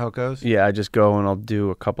 Was that how it goes? Yeah, I just go and I'll do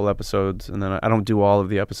a couple episodes, and then I don't do all of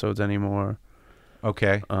the episodes anymore.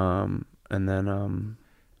 Okay. And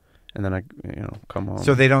then I, come home.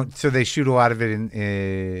 So they don't. So they shoot a lot of it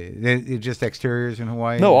in just exteriors in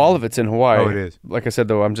Hawaii. No, all of it's in Hawaii. Oh, it is. Like I said,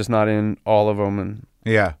 though, I'm just not in all of them. And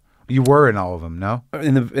yeah, you were in all of them, no?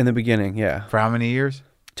 In the beginning, yeah. For how many years?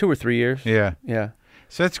 2 or 3 years. Yeah.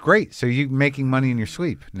 So that's great. So you making money in your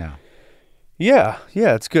sleep now? Yeah,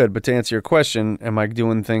 it's good. But to answer your question, am I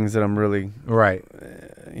doing things that I'm really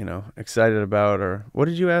excited about, or what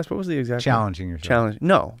did you ask? What was the exact challenging yourself? Challenge?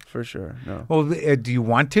 No, for sure. No. Well, do you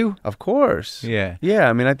want to? Of course. Yeah.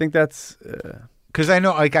 I mean, I think that's because I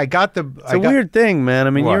know, I got the. It's a weird thing, man.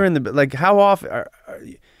 I mean, you're in the how often?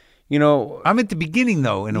 I'm at the beginning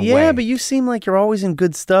though, in a way. Yeah, but you seem like you're always in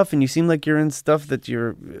good stuff, and you seem like you're in stuff that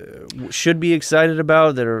you're should be excited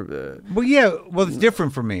about. That are. Well, it's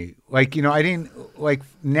different for me. I didn't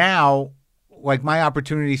now. My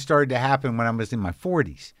opportunity started to happen when I was in my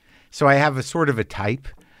 40s. So I have a sort of a type,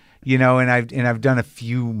 and I've done a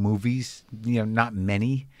few movies, not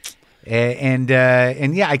many. And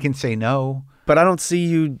I can say no. But I don't see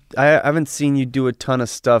you I haven't seen you do a ton of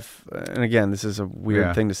stuff. And again, this is a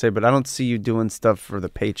weird thing to say, but I don't see you doing stuff for the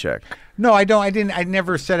paycheck. No, I don't. I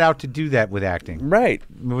never set out to do that with acting. Right.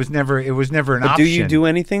 It was never an option. Do you do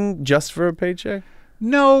anything just for a paycheck?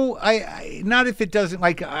 No, I not if it doesn't.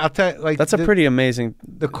 I'll tell you, that's a pretty amazing.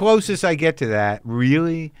 The closest I get to that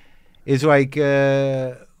really is I'm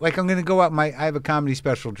going to go out. I have a comedy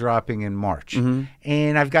special dropping in March,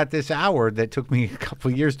 and I've got this hour that took me a couple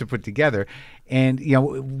of years to put together. And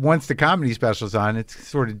once the comedy special's on, it's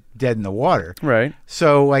sort of dead in the water. Right.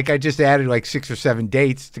 So I just added 6 or 7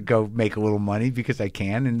 dates to go make a little money because I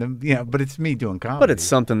can, and but it's me doing comedy. But it's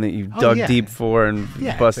something that you dug deep for and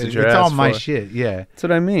busted your ass for. It's all my shit. Yeah. That's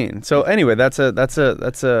what I mean. So anyway, that's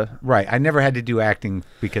a right. I never had to do acting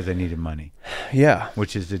because I needed money. Yeah.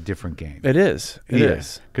 Which is a different game. It is. It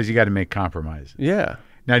is. Because you got to make compromises. Yeah.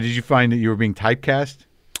 Now, did you find that you were being typecast?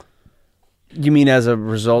 You mean as a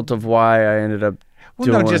result of why I ended up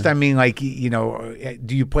doing... Well, no, just, I mean,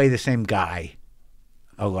 do you play the same guy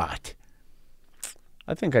a lot?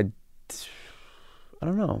 I think I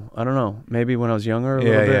don't know. Maybe when I was younger a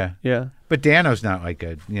little bit. Yeah. But Dano's not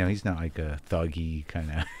he's not like a thuggy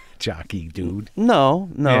kind of jockey dude. No,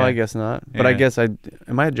 I guess not. But I guess am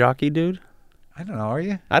I a jockey dude? I don't know. Are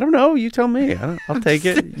you? I don't know. You tell me. I'll take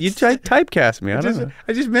it. You typecast me. I don't know.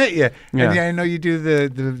 I just met you. Yeah. And I know you do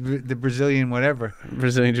the Brazilian whatever.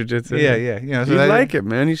 Brazilian Jiu-Jitsu. Yeah. You know, so you like it,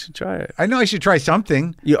 man. You should try it. I know I should try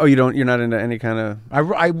something. You don't. You're not into any kind of.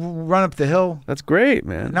 I run up the hill. That's great,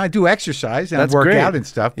 man. And I do exercise and That's I work great. out and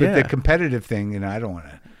stuff. But Yeah. the competitive thing, you know, I don't want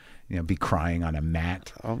to, be crying on a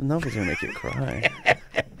mat. Oh, nobody's gonna make you cry.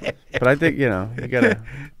 But I think you gotta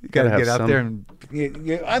Get out there and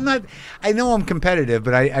I'm not. I know I'm competitive,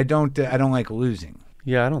 but I don't like losing.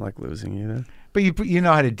 Yeah, I don't like losing either. But you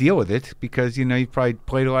know how to deal with it because you probably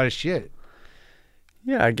played a lot of shit.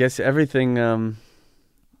 Yeah, I guess everything.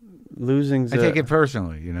 Losing's. I take it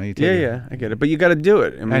personally, You take it. Yeah, I get it. But you got to do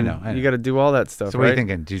it. I mean, know. You got to do all that stuff. So what right? are you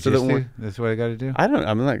thinking? Jiu-jitsu? That's what I got to do. I don't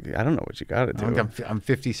know what you got to do. I'm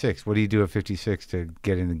 56. What do you do at 56 to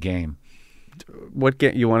get in the game? What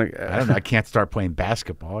game you want to? I don't know. I can't start playing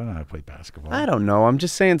basketball. I don't know how to play basketball. I don't know. I'm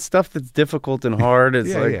just saying stuff that's difficult and hard. It's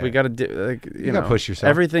Yeah. we got to do You got to push yourself.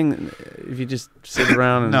 Everything. If you just sit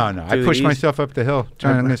around and No. I push myself up the hill.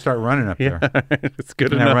 I'm going to start running up there. It's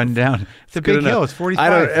good and enough. I run down. It's a big hill. It's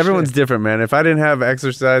 45. Everyone's different, man. If I didn't have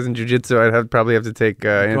exercise and jiu-jitsu, I'd probably have to take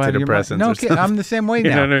antidepressants. No, or something. I'm the same way You know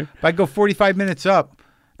now. what I mean? If I go 45 minutes up,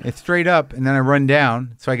 it's straight up, and then I run down.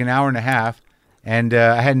 It's like an hour and a half. And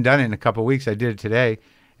I hadn't done it in a couple of weeks. I did it today,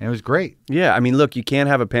 and it was great. Yeah, I mean, look, you can't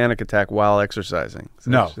have a panic attack while exercising. So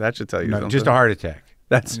No. that should tell you something. Just a heart attack.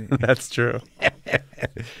 That's true.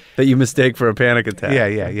 That you mistake for a panic attack.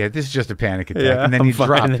 Yeah. This is just a panic attack, Yeah, and then I'm you fine,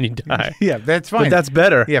 drop. and then you die. Yeah, that's fine. But that's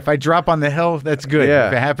better. Yeah, if I drop on the hill, that's good. Yeah.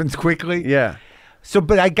 If it happens quickly. Yeah. So,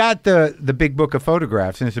 but I got the big book of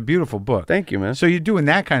photographs, and it's a beautiful book. Thank you, man. So you're doing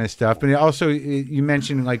that kind of stuff, but also you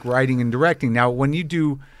mentioned like writing and directing. Now, when you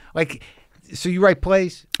do like, so you write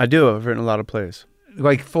plays, I do. I've written a lot of plays.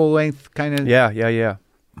 like full length kind of. Yeah.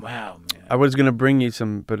 Wow, man. I was gonna bring you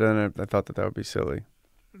some, but then I thought that would be silly.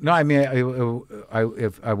 No, I mean,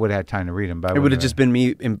 if I would have had time to read them, but It would have just been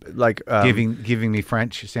me, giving me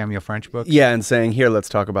Samuel French books. Yeah, and saying, "Here, let's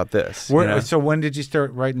talk about this." So when did you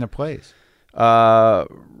start writing the plays?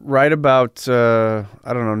 Right about I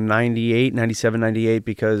don't know, 98, 97, 98,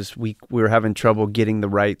 because we were having trouble getting the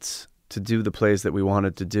rights to do the plays that we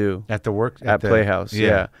wanted to do At the work at the Playhouse. Yeah.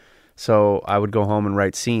 Yeah. So I would go home and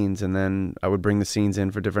write scenes, and then I would bring the scenes in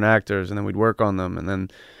for different actors, and then we'd work on them, and then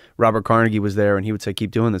Robert Carnegie was there, and he would say,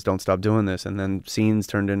 "Keep doing this, don't stop doing this," and then scenes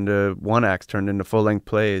turned into one acts, turned into full length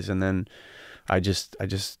plays, and then I just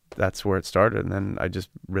that's where it started, and then I just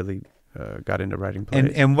really got into writing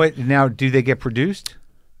plays. And what now? Do they get produced?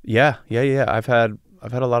 Yeah. I've had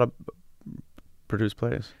a lot of produced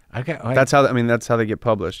plays. That's That's how they get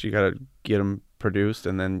published. You got to get them produced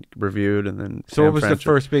and then reviewed and then. So what was the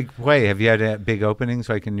first big play? Have you had big openings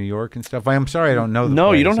like in New York and stuff? I'm sorry, I don't know.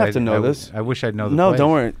 No, you plays. don't have to know this. I wish I'd know. No, plays.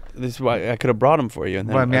 don't worry. This is why I could have brought them for you. And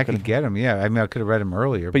then Well, I could get them. Yeah, I could have read them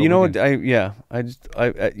earlier. But you know what?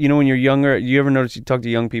 When you're younger, you ever notice you talk to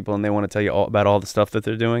young people and they want to tell you all about all the stuff that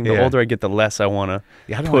they're doing. The older I get, the less I want to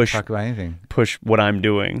I don't want to talk about anything. Push what I'm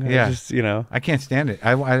doing. Yeah, I I can't stand it.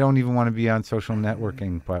 I don't even want to be on social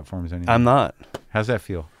networking platforms anymore. I'm not. How's that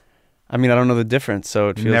feel? I mean, I don't know the difference, so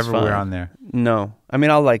it feels Never fine. were on there. No. I mean,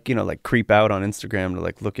 I'll creep out on Instagram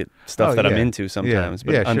to look at stuff that I'm into sometimes,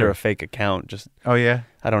 but under a fake account. Just oh yeah,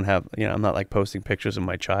 I don't have I'm not posting pictures of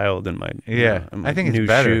my child and my and my I think it's new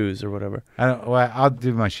better. shoes or whatever. I'll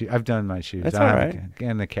do my shoes. I've done my shoes. That's all right.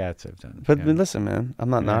 And the cats I've done. But listen, man, I'm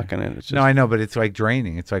not knocking it. It's just, no, I know, but it's like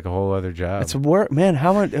draining. It's like a whole other job. It's work, man.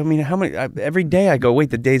 How many? Every day I go,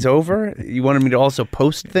 wait, the day's over. You wanted me to also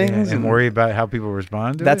post things and worry about how people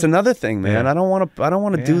respond to That's it? another thing, man. Yeah. I don't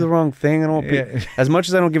want to do the wrong thing. I don't want as much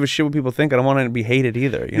as I don't give a shit what people think. I don't want it to be hated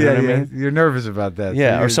either. You know what I mean? You're nervous about that.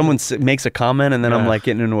 Yeah, so or someone makes a comment and then I'm like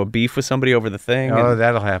getting into a beef with somebody over the thing. Oh,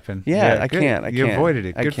 that'll happen. Yeah, I good. can't. You avoided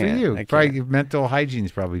it. Good for you. I Probably can't. your mental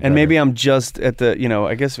hygiene's probably better. And maybe I'm just at the,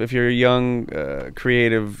 I guess if you're a young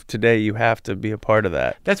creative today, you have to be a part of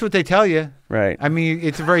that. That's what they tell you. Right. I mean,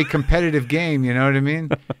 it's a very competitive game, you know what I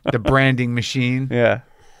mean? The branding machine. Yeah.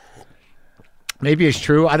 Maybe it's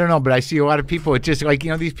true. I don't know, but I see a lot of people. It's just like,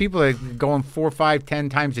 these people are going 4, 5, 10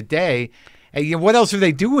 times a day. And, what else are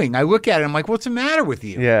they doing? I look at it, I'm like, what's the matter with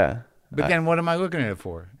you? Yeah. But then what am I looking at it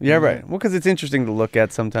for? Yeah, right. Well, because it's interesting to look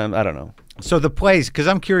at sometimes. I don't know. So the plays, because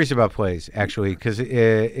I'm curious about plays, actually, because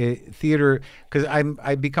theater, because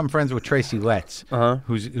I become friends with Tracy Letts,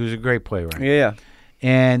 who's a great playwright. Yeah.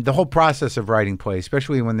 And the whole process of writing plays,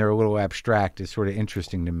 especially when they're a little abstract, is sort of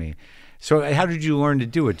interesting to me. So how did you learn to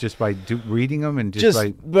do it? Just by reading them and just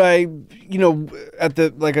by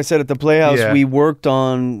like I said, at the Playhouse, we worked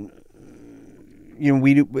on,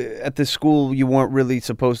 we at this school you weren't really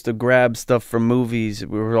supposed to grab stuff from movies.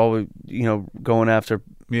 We were always going after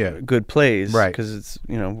good plays, right? Because it's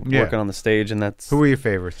working on the stage, and that's who were your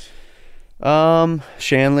favorites?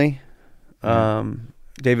 Shanley,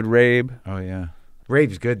 David Rabe. Oh yeah,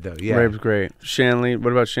 Rabe's good though. Yeah, Rabe's great. Shanley.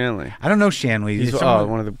 What about Shanley? I don't know Shanley. He's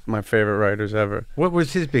one of my favorite writers ever. What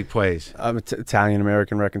was his big plays? Italian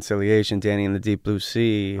American Reconciliation, Danny and the Deep Blue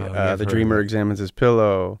Sea, The Dreamer Examines His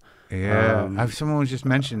Pillow. Yeah, someone was just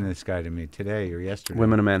mentioning this guy to me today or yesterday.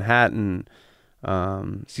 Women of Manhattan.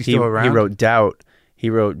 Is he still around? He wrote Doubt. He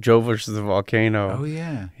wrote Joe versus the Volcano. Oh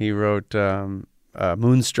yeah. He wrote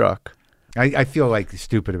Moonstruck. I feel like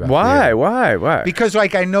stupid about Why? theater. Why? Because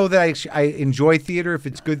I know that I enjoy theater if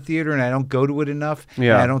it's good theater, and I don't go to it enough.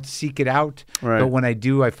 Yeah. And I don't seek it out. Right. But when I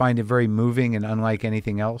do, I find it very moving and unlike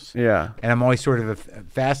anything else. Yeah. And I'm always sort of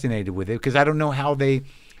fascinated with it because I don't know how they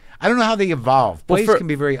evolve. Plays can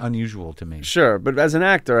be very unusual to me. Sure, but as an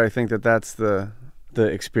actor, I think that's the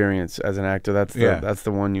experience as an actor. That's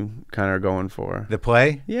the one you kind of are going for. The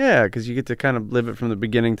play? Yeah, because you get to kind of live it from the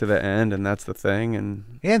beginning to the end, and that's the thing.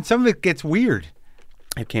 And some of it gets weird.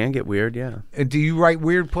 It can get weird, yeah. Do you write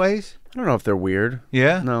weird plays? I don't know if they're weird.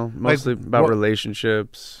 Yeah? No, mostly about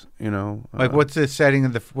relationships, Like what's the setting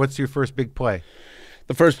of what's your first big play?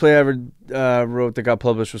 The first play I ever wrote that got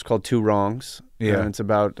published was called Two Wrongs. Yeah. And it's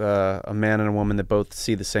about a man and a woman that both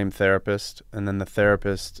see the same therapist, and then the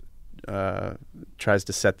therapist tries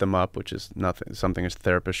to set them up, which is something a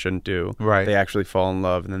therapist shouldn't do. Right. They actually fall in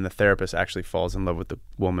love, and then the therapist actually falls in love with the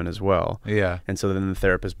woman as well. Yeah. And so then the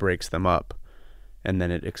therapist breaks them up, and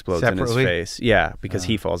then it explodes Separately? in his face. Yeah, because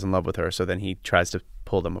he falls in love with her, so then he tries to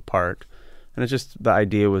pull them apart. And it's just the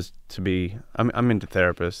idea was to be. I'm into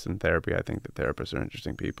therapists and therapy. I think that therapists are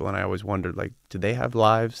interesting people, and I always wondered, like, do they have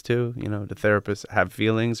lives too? Do therapists have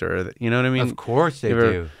feelings, or you know what I mean? Of course they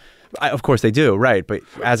do. Of course they do, right? But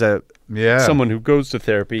as someone who goes to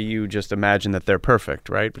therapy, you just imagine that they're perfect,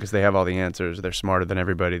 right? Because they have all the answers. They're smarter than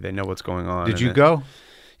everybody. They know what's going on. Did you go?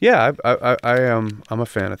 Yeah, I'm a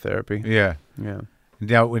fan of therapy. Yeah. Yeah.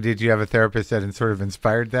 Now, did you have a therapist that sort of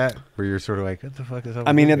inspired that, where you're sort of like, what the fuck is up?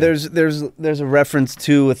 I mean, there's a reference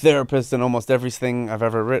to a therapist in almost everything I've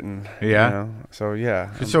ever written. Yeah. So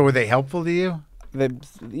yeah. So were they helpful to you?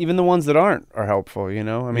 Even the ones that aren't are helpful. I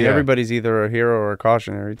mean, everybody's either a hero or a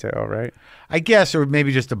cautionary tale, right? I guess, or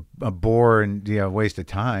maybe just a bore and waste of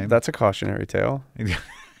time. That's a cautionary tale.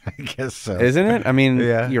 I guess so. Isn't it? I mean,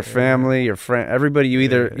 your family, your friend, everybody, you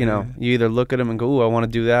either look at them and go, "Ooh, I want to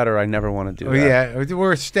do that," or "I never want to do that." Yeah,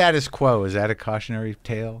 we're status quo. Is that a cautionary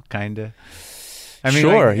tale, kind of? I mean,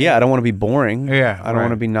 sure. I don't want to be boring. Yeah, I don't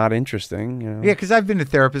want to be not interesting. Yeah, because I've been a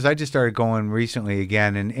therapist. I just started going recently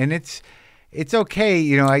again, and it's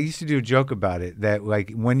okay. I used to do a joke about it that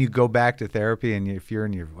like when you go back to therapy and if you're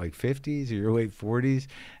in your like 50s or your late 40s,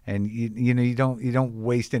 and you don't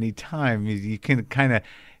waste any time. You can kind of.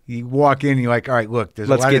 You walk in, and you're like, all right, look,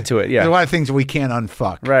 let's get to it. Yeah, there's a lot of things we can't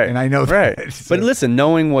unfuck, right? And I know right. that. So. But listen,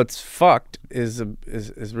 knowing what's fucked is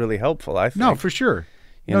really helpful. I think. No, for sure.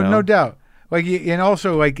 No doubt. Like, and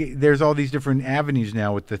also like, there's all these different avenues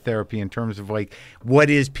now with the therapy in terms of like, what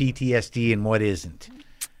is PTSD and what isn't.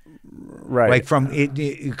 Right. Like from it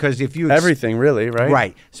because if you everything really, right?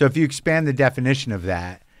 Right. So if you expand the definition of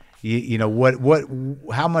that.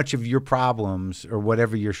 How much of your problems or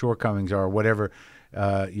whatever your shortcomings are, whatever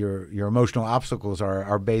your emotional obstacles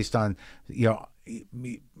are based on,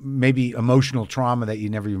 maybe emotional trauma that you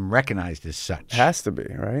never even recognized as such. It has to be,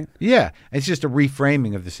 right? Yeah. It's just a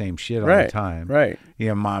reframing of the same shit all the time. Right.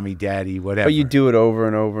 Mommy, daddy, whatever. But you do it over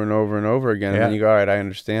and over and over and over again, and then you go, all right, I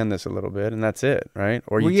understand this a little bit, and that's it, right?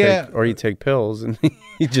 Or you take pills, and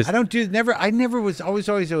you just. I never was always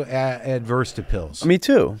adverse to pills. Me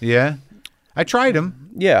too. Yeah. I tried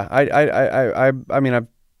them. Yeah. I mean,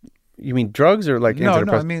 you mean drugs or like antidepressants?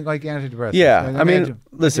 No, I mean like antidepressants. Yeah, I mean,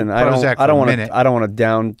 listen, I don't want to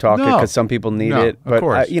down talk it because some people need it, but of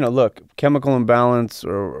course. Look, chemical imbalance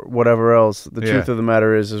or whatever else. The truth of the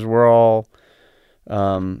matter is we're all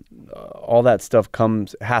that stuff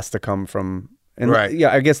has to come from. And right.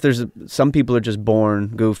 Yeah, I guess there's some people are just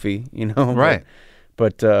born goofy, Right.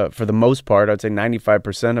 But for the most part, I'd say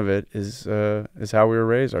 95% of it is how we were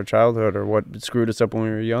raised, our childhood, or what screwed us up when we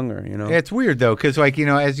were younger. Yeah, it's weird though, because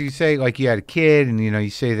as you say, like you had a kid, and you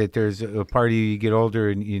say that there's a part of you get older,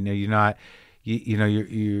 and you're not,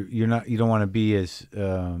 you don't want to be as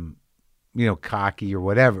cocky or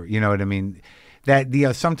whatever. You know what I mean?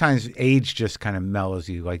 That sometimes age just kind of mellows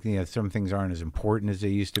you. Like some things aren't as important as they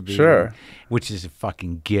used to be. Sure. Which is a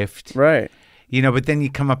fucking gift. Right. You know, but then you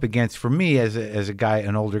come up against, for me as a guy,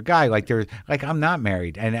 an older guy, like I'm not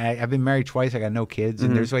married, and I've been married twice. I got no kids,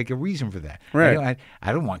 and there's like a reason for that. Right.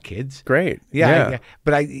 I don't want kids. Great. Yeah.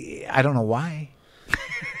 But I don't know why.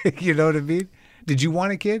 You know what I mean? Did you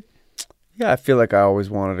want a kid? Yeah, I feel like I always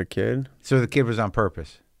wanted a kid. So the kid was on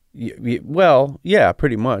purpose. Well, yeah,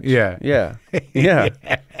 pretty much. Yeah.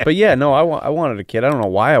 But yeah, no, I wanted a kid. I don't know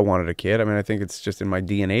why I wanted a kid. I mean, I think it's just in my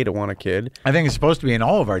DNA to want a kid. I think it's supposed to be in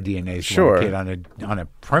all of our DNAs to want a kid on a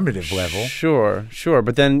primitive level. Sure.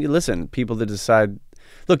 But then, listen, people that decide,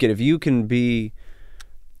 look, if you can be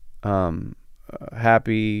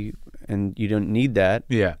happy and you don't need that,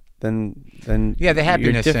 then yeah, the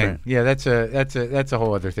happiness thing. Yeah, that's a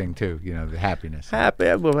whole other thing too. You know, the happiness. Happy,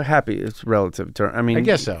 it's relative term. I mean, I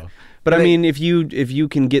guess so. But I mean, if you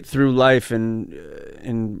can get through life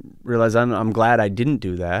and realize I'm glad I didn't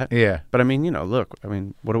do that. Yeah. But I mean, you know, look, I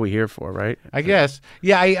mean, what are we here for, right? I guess.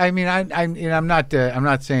 Yeah. I mean, I'm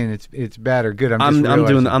not saying it's bad or good. I'm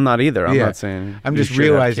not either. I'm not saying. I'm just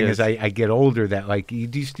realizing as I get older that like you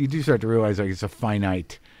do start to realize like it's a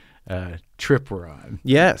finite trip we're on.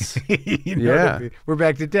 Yes. You know, we're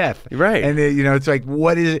back to death. Right. And you know, it's like,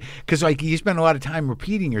 what is it? Because like you spend a lot of time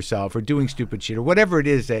repeating yourself or doing stupid shit or whatever it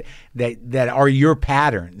is that are your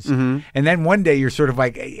patterns. And then one day you're sort of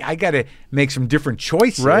like, I got to make some different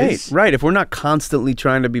choices. Right. If we're not constantly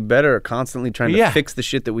trying to be better or constantly trying to fix the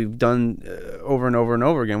shit that we've done over and over and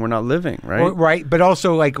over again, we're not living, right? Right. But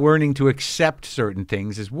also like learning to accept certain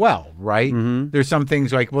things as well, right? There's some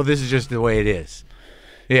things like, well, this is just the way it is.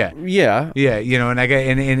 Yeah. You know, and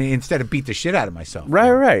and instead of beat the shit out of myself.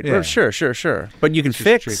 Right. Yeah. Well, sure. But you can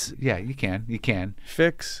fix. Yeah, you can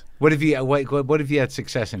Fix. What if you had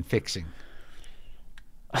success in fixing?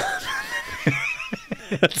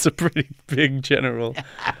 That's a pretty big general.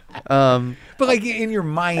 But like in your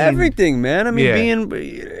mind, everything, man. I mean,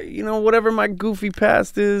 being, you know, whatever my goofy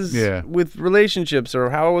past is with relationships,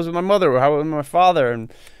 or how I was with my mother, or how I was with my father, and.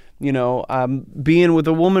 You know, being with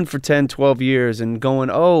a woman for 10, 12 years and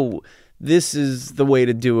going, oh, this is the way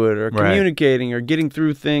to do it, or communicating or getting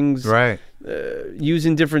through things,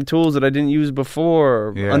 using different tools that I didn't use before,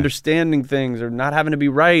 or understanding things, or not having to be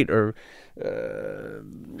right, or...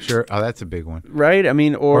 Sure. Oh, that's a big one. Right? I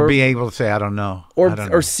mean, or being able to say, I don't know.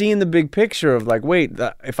 Or seeing the big picture of like, wait,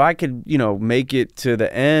 if I could, you know, make it to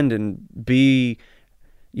the end and be,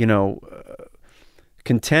 you know...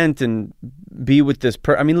 content and be with this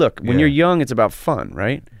I mean, look, when you're young, it's about fun,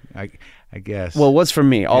 right? I guess. Well, what's for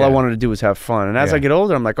me? All I wanted to do was have fun. And as I get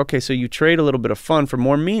older, I'm like, okay, so you trade a little bit of fun for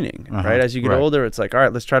more meaning, right? As you get older, it's like, all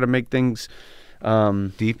right, let's try to make things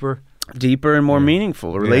deeper and more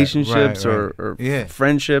meaningful. Relationships or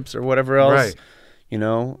friendships or whatever else. Right. You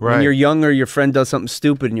know, when you're younger, your friend does something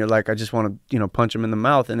stupid and you're like, I just want to, you know, punch him in the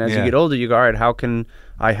mouth. And as you get older, you go, all right, how can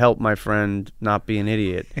I help my friend not be an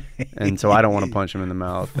idiot? And so I don't want to punch him in the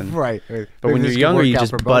mouth. And, But when you're younger, you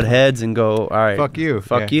just butt heads and go, all right. Fuck you.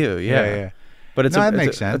 Yeah. But that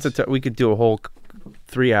makes sense. We could do a whole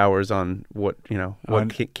 3 hours on what, you know,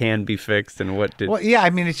 can be fixed and what did. Well, yeah,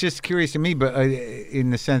 I mean, it's just curious to me, but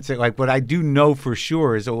in the sense that like what I do know for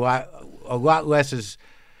sure is a lot less is,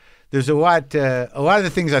 there's a lot of the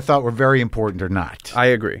things I thought were very important are not. I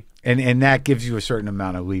agree. And that gives you a certain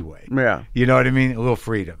amount of leeway. Yeah. You know what I mean? A little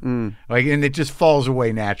freedom. Like, and it just falls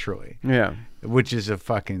away naturally. Yeah. Which is a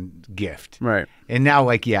fucking gift. Right. And now,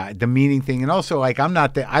 like, the meaning thing. And also, like,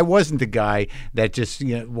 I wasn't the guy that just,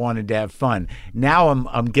 you know, wanted to have fun. Now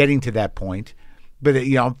I'm getting to that point. But,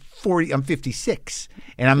 you know, I'm 56.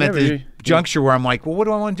 And I'm at this juncture where I'm like, well, what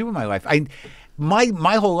do I want to do in my life?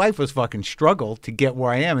 My whole life was fucking struggle to get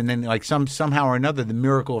where I am, and then like somehow or another, the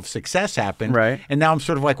miracle of success happened. Right. And now I'm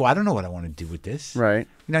sort of like, well, I don't know what I want to do with this. Right.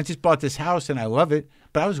 You know, I just bought this house and I love it,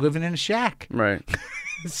 but I was living in a shack. Right.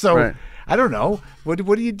 So I don't know. What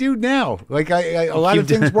do you do now? Like a lot of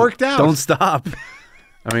things worked out. Don't stop.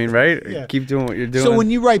 I mean, right? Yeah. Keep doing what you're doing. So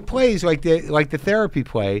when you write plays like the therapy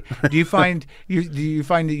play, do you find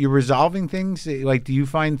that you're resolving things? Like, do you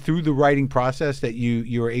find through the writing process that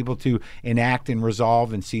you're able to enact and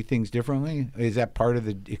resolve and see things differently? Is that part of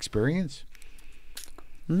the experience?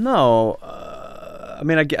 No, I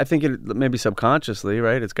mean, I think it maybe subconsciously,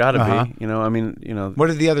 right? It's got to be. You know, I mean, you know.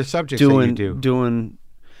 What are the other subjects that you do? Doing.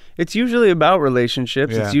 It's usually about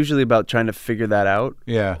relationships. Yeah. It's usually about trying to figure that out.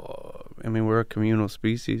 Yeah. I mean, we're a communal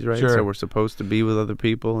species, right? Sure. So we're supposed to be with other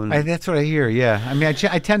people. And that's what I hear, yeah. I mean,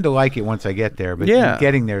 I tend to like it once I get there, but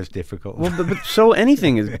getting there is difficult. Well, but so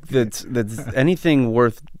anything that's anything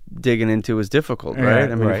worth digging into is difficult,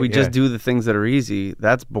 right? I mean, if we just do the things that are easy,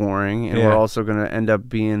 that's boring, and we're also going to end up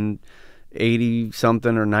being 80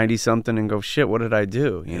 something or 90 something and go, shit, what did I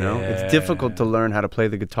do? You know, it's difficult to learn how to play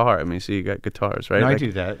the guitar. I mean, so you got guitars, right? No, like, I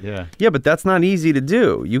do that. Yeah. Yeah, but that's not easy to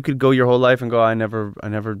do. You could go your whole life and go, I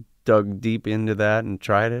never dug deep into that and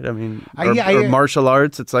tried it. I mean, or martial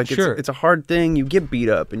arts. It's like it's a hard thing. You get beat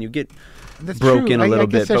up and you get broken a little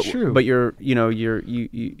bit, but you're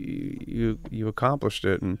you accomplished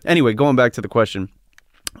it. And anyway, going back to the question,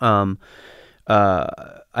 I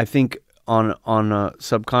think on a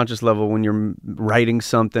subconscious level, when you're writing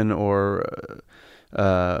something or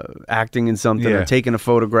acting in something or taking a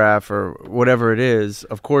photograph or whatever it is,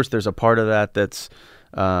 of course there's a part of that that's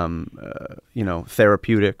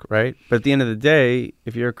therapeutic, right? But at the end of the day,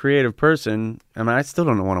 if you're a creative person, I mean, I still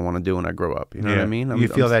don't know what I want to do when I grow up. You know what I mean? You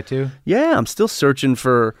feel that too? Yeah, I'm still searching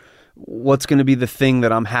for what's going to be the thing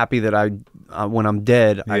that I'm happy that when I'm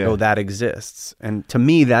dead, I go, that exists. And to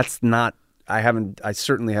me, that's not. I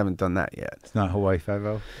certainly haven't done that yet. It's not Hawaii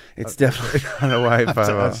Five-0? It's definitely not Hawaii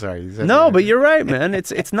Five-0. I'm sorry. No, but you're right, man.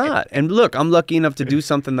 It's not. And look, I'm lucky enough to do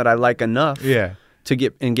something that I like enough. To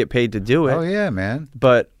get paid to do it. Oh yeah, man.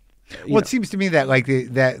 But it seems to me that like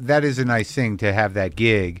that is a nice thing to have that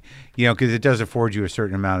gig, you know, because it does afford you a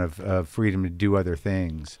certain amount of freedom to do other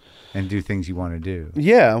things and do things you want to do.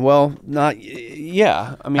 Yeah, well, not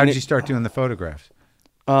yeah. I mean, how did you start doing the photographs?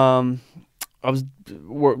 I was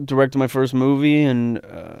directing my first movie and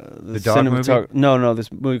the dog movie. No,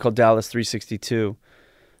 this movie called Dallas 362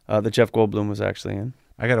 that Jeff Goldblum was actually in.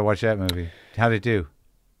 I got to watch that movie. How'd it do?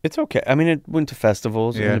 It's okay. I mean, it went to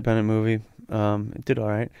festivals, independent movie. It did all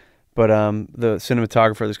right. But the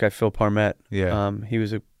cinematographer, this guy, Phil Parmet, he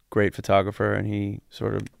was a great photographer, and he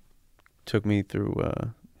sort of took me through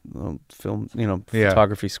film,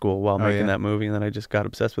 photography school while making that movie, and then I just got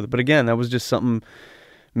obsessed with it. But again, that was just something,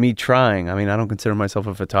 me trying. I mean, I don't consider myself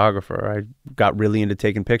a photographer. I got really into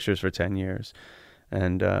taking pictures for 10 years.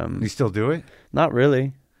 And you still do it? Not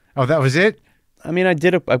really. Oh, that was it? I mean, I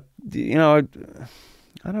did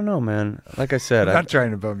I don't know, man. Like I said, I'm not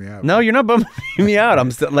trying to bum you out. No, you're not bumming me out.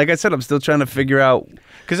 I'm still, like I said, I'm still trying to figure out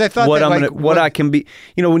because I thought what I can be.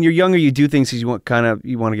 You know, when you're younger, you do things because you want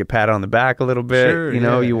to get patted on the back a little bit.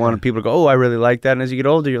 Sure, you want people to go, oh, I really like that. And as you get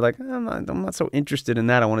older, you're like, I'm not so interested in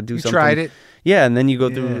that. I want to do something. Tried it, yeah. And then you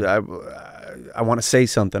go through. I want to say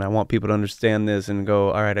something. I want people to understand this and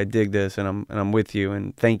go, all right, I dig this, and I'm with you,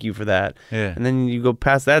 and thank you for that. Yeah. And then you go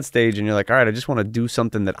past that stage, and you're like, all right, I just want to do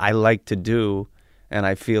something that I like to do. And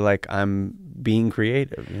I feel like I'm being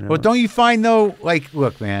creative. You know? Well, don't you find though, like,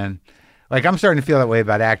 look, man, like I'm starting to feel that way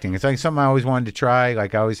about acting. It's like something I always wanted to try.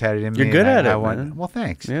 Like I always had it in me. You're good at it, man. Well,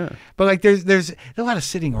 thanks. Yeah. But like, there's a lot of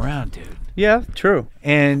sitting around, dude. Yeah, true.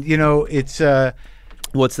 And it's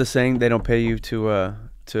what's the saying? They don't pay you to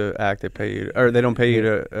act. They pay you, or they don't pay you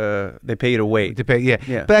to. They pay you to wait. To pay,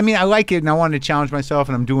 yeah. But I mean, I like it, and I wanted to challenge myself,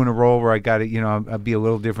 and I'm doing a role where I got to, I'll be a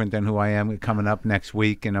little different than who I am coming up next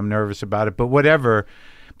week, and I'm nervous about it. But whatever.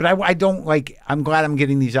 But I don't like. I'm glad I'm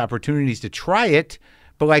getting these opportunities to try it.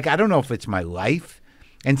 But like, I don't know if it's my life.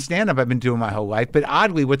 And stand up, I've been doing my whole life. But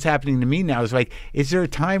oddly, what's happening to me now is like, is there a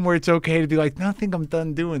time where it's okay to be like, no, I think I'm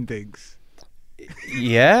done doing things?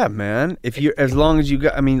 Yeah, man. As long as you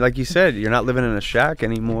got, I mean, like you said, you're not living in a shack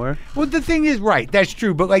anymore. Well, the thing is, right, that's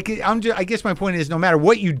true. But like, I guess my point is, no matter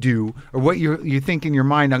what you do or what you think in your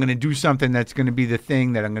mind, I'm going to do something that's going to be the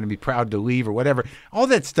thing that I'm going to be proud to leave or whatever. All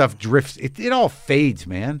that stuff drifts. It all fades,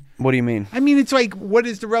 man. What do you mean? I mean, it's like, what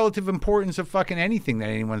is the relative importance of fucking anything that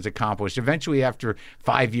anyone's accomplished? Eventually, after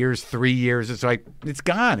 5 years, 3 years, it's like, it's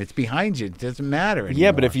gone. It's behind you. It doesn't matter anymore.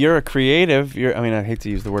 Yeah, but if you're a creative, I hate to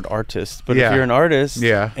use the word artist, but if you're an artist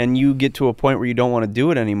and you get to a point where you don't want to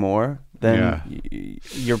do it anymore, then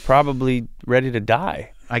you're probably ready to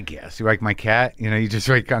die. I guess. You're like my cat, you just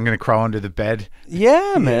like, I'm going to crawl under the bed.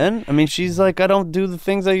 Yeah, man. I mean, she's like, I don't do the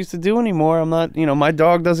things I used to do anymore. I'm not, my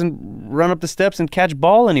dog doesn't run up the steps and catch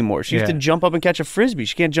ball anymore. She used to jump up and catch a Frisbee.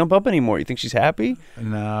 She can't jump up anymore. You think she's happy?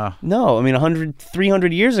 No. No. I mean,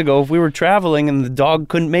 300 years ago, if we were traveling and the dog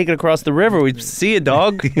couldn't make it across the river, we'd see a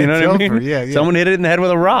dog. You know what I mean? Yeah. Someone hit it in the head with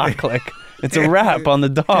a rock. Like, it's a wrap on the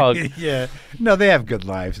dog. Yeah. No, they have good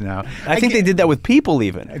lives now. I think they did that with people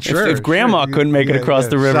even. Sure. If Grandma couldn't make it across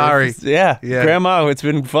the river. Sorry. Yeah. Grandma, it's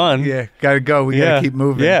been fun. Yeah. Got to go. We got to keep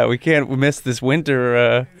moving. Yeah. We can't miss this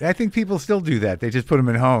winter. I think people still do that. They just put them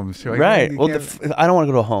in homes. So right. Well, I don't want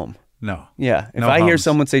to go to a home. No. Yeah. If I hear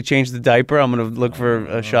someone say change the diaper, I'm going to look for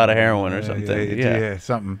a shot of heroin or something. Yeah.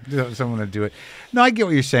 Someone to do it. No, I get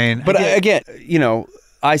what you're saying. But again,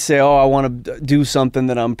 I say, I want to do something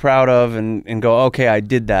that I'm proud of and go, okay, I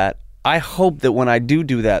did that. I hope that when I do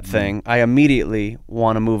that thing, I immediately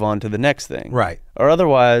want to move on to the next thing. Right. Or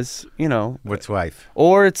otherwise, What's life?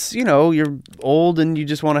 Or it's, you're old and you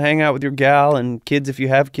just want to hang out with your gal and kids if you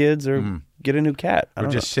have kids, or get a new cat. Or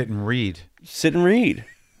just sit and read. Sit and read.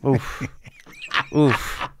 Oof.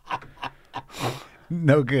 Oof.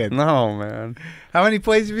 No good. No, man. How many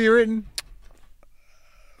plays have you written?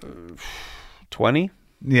 20.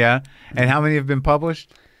 Yeah. And how many have been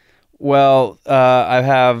published? Well, I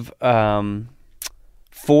have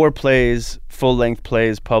 4 plays, full-length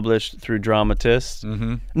plays published through Dramatist.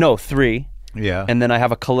 Mm-hmm. No, 3. Yeah. And then I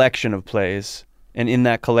have a collection of plays. And in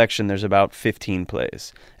that collection, there's about 15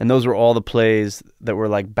 plays. And those were all the plays that were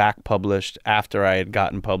like back published after I had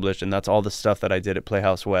gotten published. And that's all the stuff that I did at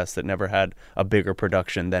Playhouse West that never had a bigger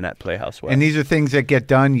production than at Playhouse West. And these are things that get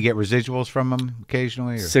done? You get residuals from them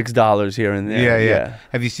occasionally? Or? $6 here and there. Yeah.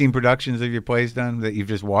 Have you seen productions of your plays done that you've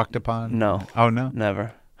just walked upon? No. Oh, no?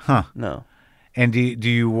 Never. Huh. No. And do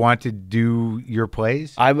you want to do your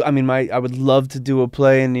plays? I would love to do a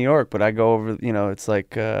play in New York, but I go over, it's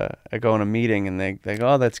like I go in a meeting and they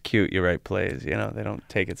go, oh, that's cute, you write plays. They don't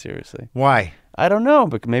take it seriously. Why? I don't know,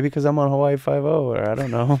 but maybe because I'm on Hawaii Five-0, or I don't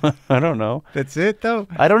know. I don't know. That's it, though?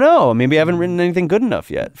 I don't know. Maybe I haven't written anything good enough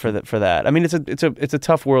yet for that. I mean, it's a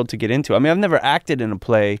tough world to get into. I mean, I've never acted in a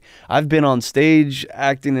play. I've been on stage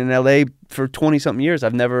acting in L.A. for 20-something years.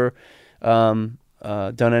 I've never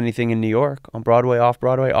done anything in New York, on Broadway, off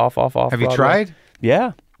Broadway, off Have Broadway. you tried?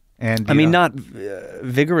 Yeah. And I mean, not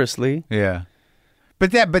vigorously. Yeah.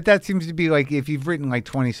 But that seems to be like, if you've written like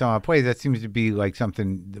 20 some odd plays, that seems to be like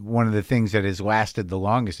one of the things that has lasted the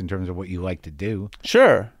longest in terms of what you like to do.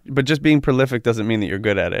 Sure. But just being prolific doesn't mean that you're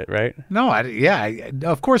good at it, right? No,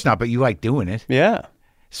 of course not, but you like doing it. Yeah.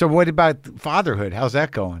 So what about fatherhood? How's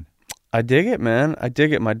that going? I dig it, man. I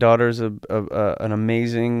dig it. My daughter's an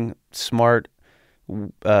amazing, smart,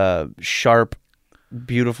 sharp,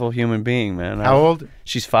 beautiful human being, man. How old?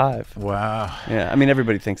 She's 5. Wow. Yeah, I mean,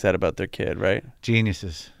 everybody thinks that about their kid, right?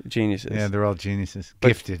 Geniuses. Geniuses. Yeah, they're all geniuses.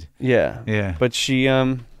 Gifted. Yeah. Yeah. But she,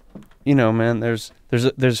 man,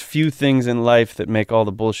 there's few things in life that make all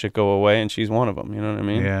the bullshit go away, and she's one of them. You know what I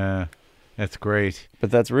mean? Yeah, that's great. But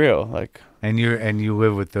that's real, like. And you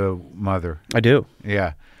live with the mother. I do.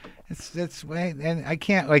 Yeah. And I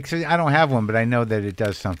can't I don't have one, but I know that it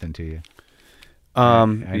does something to you.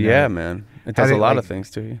 Yeah, man. It does a lot of things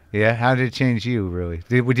to you. Yeah. How did it change you, really?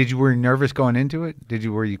 Were you nervous going into it?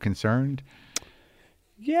 Were you concerned?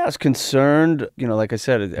 Yeah, I was concerned. Like I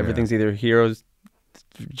said, everything's either hero's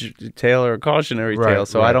tale or a cautionary tale.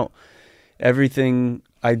 So I don't. Everything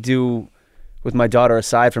I do with my daughter,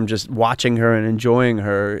 aside from just watching her and enjoying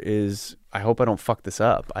her, is I hope I don't fuck this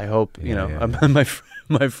up. I hope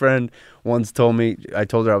my friend once told me. I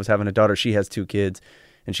told her I was having a daughter. She has 2 kids.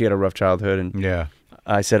 And she had a rough childhood, and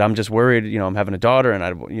I said, I'm just worried. I'm having a daughter, and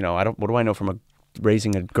I don't. What do I know from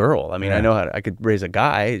raising a girl? I mean, I know I could raise a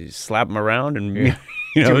guy, just slap him around, and do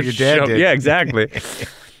what your dad did. Yeah, exactly.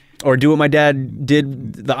 Or do what my dad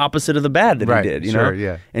did, the opposite of the bad that he did. Sure,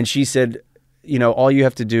 yeah. And she said, all you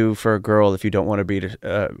have to do for a girl if you don't want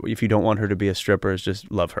her to be a stripper is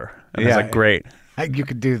just love her. And I was like, great. You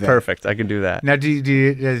could do that. Perfect. I can do that. Now, how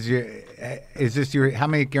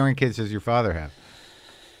many grandkids does your father have?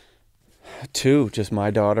 2, just my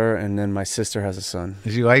daughter, and then my sister has a son.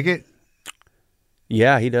 Does he like it?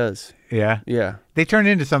 Yeah, he does. Yeah? Yeah. They turn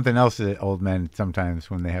into something else, the old men, sometimes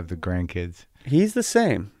when they have the grandkids. He's the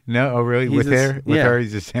same. No? Oh, really? With her,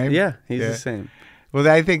 he's the same? Yeah, he's the same. Well,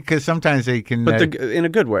 I think because sometimes they can... But in a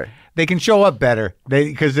good way. They can show up better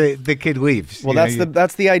because the kid leaves. Well,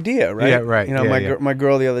 that's the idea, right? Yeah, right. My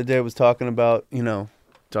girl the other day was talking about,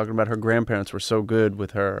 her grandparents were so good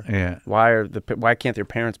with her. Yeah. Why can't their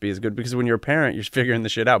parents be as good? Because when you're a parent, you're figuring the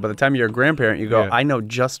shit out. By the time you're a grandparent, you go, I know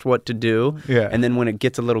just what to do. Yeah. And then when it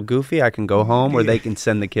gets a little goofy, I can go home, or they can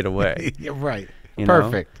send the kid away. Yeah, right.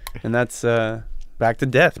 Perfect. And that's back to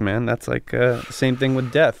death, man. That's like same thing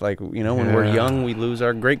with death. Like, when we're young, we lose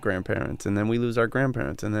our great grandparents, and then we lose our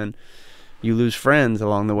grandparents, and then you lose friends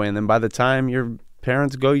along the way. And then by the time your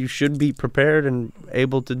parents go, you should be prepared and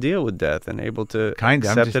able to deal with death and able to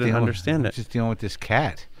accept it and understand it. I'm just dealing with this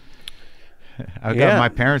cat. My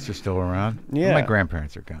parents are still around. Yeah. My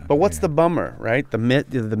grandparents are gone. But what's the bummer, right? The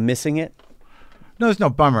missing it? No, it's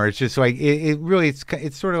no bummer. It's just like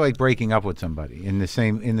it's sort of like breaking up with somebody in the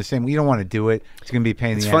same. You don't want to do it. It's going to be a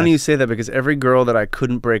pain in the ass. It's funny you say that, because every girl that I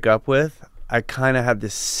couldn't break up with, I kind of had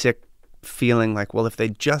this sick feeling like, well, if they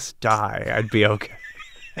just die, I'd be okay.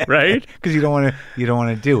 right? Because you don't want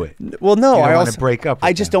to do it. Well, no, You don't I wanna also break up with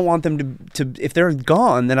I just them. don't want them to. If they're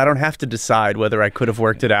gone, then I don't have to decide whether I could have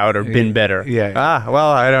worked it out or been better. Yeah. Well,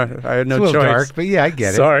 I don't. I had no It's a little choice. dark, but yeah, I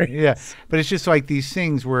get it. Sorry. Yeah, but it's just like these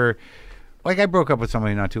things where, like, I broke up with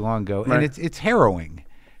somebody not too long ago, Right. and it's harrowing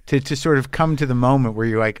to sort of come to the moment where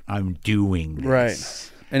you're like, I'm doing this. Right.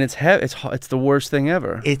 And it's heavy. It's the worst thing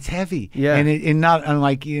ever. It's heavy. Yeah. And not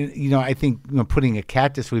unlike, I think putting a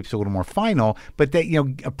cat to sleep is a little more final, but that,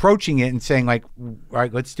 approaching it and saying like, all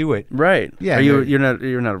right, let's do it. Right. Yeah, Are you're not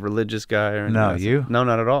a religious guy or anything? No, you? No,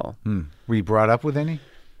 not at all. Were you brought up with any?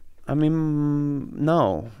 I mean,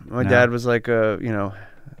 no. My No. dad was like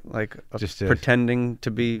Just a- pretending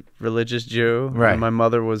to be religious Jew. Right. And my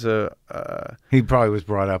mother was He probably was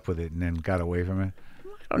brought up with it and then got away from it.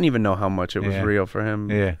 I don't even know how much it was Yeah. real for him.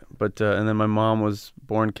 Yeah. But and then my mom was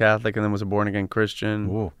born Catholic and then was a born again Christian.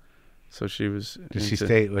 Ooh. So she was. Did she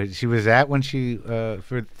stay? She was at when she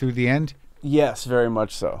through the end? Yes, very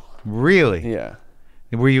much so. Really? Yeah.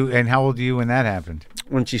 Were you? And how old were you when that happened?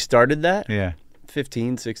 When she started that, Yeah.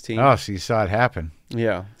 15, 16. Oh, so you saw it happen.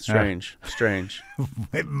 Yeah. Strange.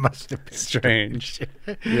 It must have been Strange.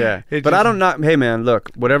 Yeah. It But I just- don't not. Hey man, look.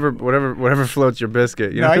 Whatever floats your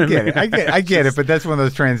biscuit. You No, know I what get mean? it. I get it. But that's one of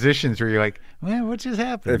those transitions where you're like, man, what just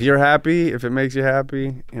happened? If you're happy, if it makes you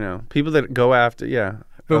happy, people that go after, yeah.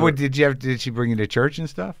 But what did you have? Did she bring you to church and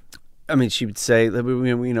stuff? I mean, she would say,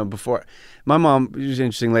 before. My mom was an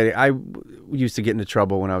interesting lady. I used to get into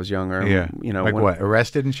trouble when I was younger. Yeah. Like when- what?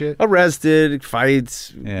 Arrested and shit? Arrested,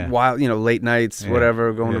 fights, Yeah. wild, late nights, Yeah.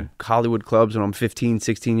 whatever, going Yeah. to Hollywood clubs when I'm 15,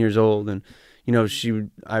 16 years old. And, she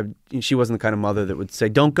wasn't the kind of mother that would say,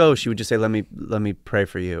 don't go. She would just say, let me pray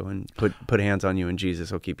for you and put hands on you and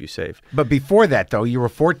Jesus will keep you safe. But before that, though, you were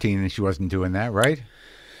 14 and she wasn't doing that, right?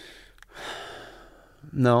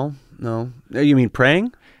 No. You mean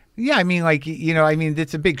praying? Yeah, I mean, like,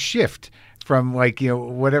 it's a big shift from, like,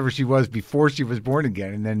 whatever she was before she was born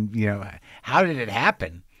again. And then, how did it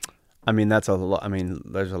happen? I mean, that's a lot. I mean,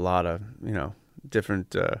 there's a lot of,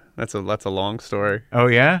 different, that's a long story. Oh,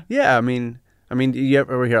 yeah? Yeah. I mean, you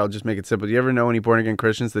ever here, I'll just make it simple. Do you ever know any born again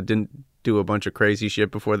Christians that didn't do a bunch of crazy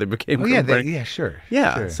shit before they became Oh, yeah, born? sure.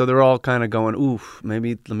 Yeah, Sure. so they're all kind of going, oof,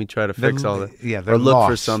 maybe let me try to fix all that. Yeah, they're or look for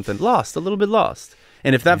lost. something. Lost, a little bit lost.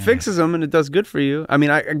 And if that fixes them and it does good for you, I mean,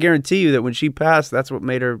 I guarantee you that when she passed, that's what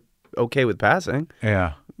made her okay with passing.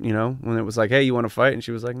 Yeah. When it was like, hey, you want to fight? And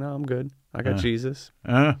she was like, no, I'm good. I got Jesus.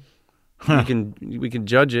 Huh? We can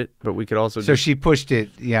judge it, but we could also So she pushed it,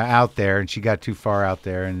 out there, and she got too far out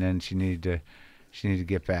there, and then she needed to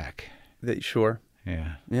get back. Sure.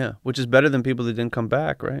 Yeah. Which is better than people that didn't come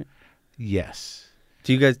back, right? Yes.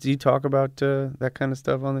 Do you talk about that kind of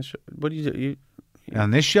stuff on the show? What do you do? On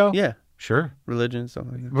this show? Yeah. Sure. Religion, stuff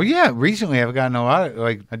like that. Well, yeah. Recently, I've gotten a lot of,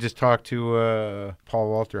 like, I just talked to Paul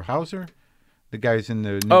Walter Hauser, the guy's in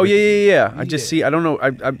the. Oh, yeah. I just see, I don't know.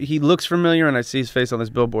 He looks familiar, and I see his face on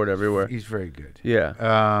this billboard everywhere. He's very good. Yeah.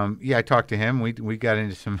 I talked to him. We got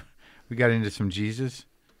into some Jesus.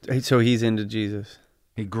 So he's into Jesus.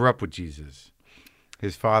 He grew up with Jesus.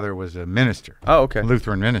 His father was a minister. Oh, okay. A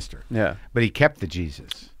Lutheran minister. Yeah. But he kept the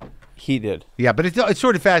Jesus. He did. Yeah, but it's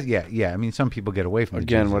sort of fast. Yeah. I mean, some people get away from the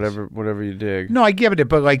Again, Jesus. whatever you dig. No, I get it,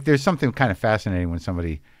 but like, there's something kind of fascinating when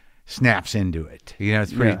somebody snaps into it.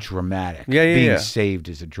 It's pretty dramatic. Yeah, Being yeah. saved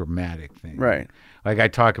is a dramatic thing. Right. Like, I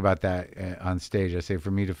talk about that on stage. I say, for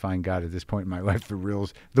me to find God at this point in my life, the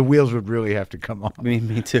wheels would really have to come off. Me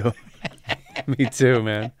too. Me too,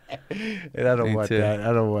 man. And I don't Me want too. that.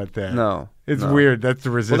 I don't want that. No. It's no. weird. That's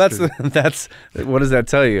the resistance. Well, that's what does that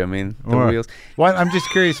tell you? I mean, the Well, wheels. Well, I'm just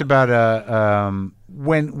curious about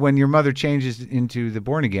when your mother changes into the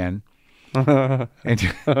born again. And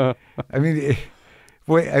I mean,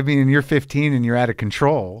 and you're 15 and you're out of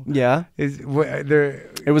control. Yeah. There?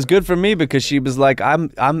 It was good for me because she was like, I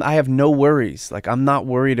have no worries. Like, I'm not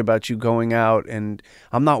worried about you going out, and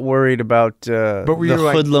I'm not worried about the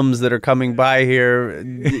hoodlums that are coming by here,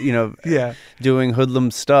 Yeah. doing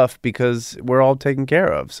hoodlum stuff, because we're all taken care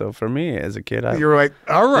of. So for me as a kid, You were like,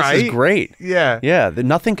 all right, this is great. Yeah. Yeah,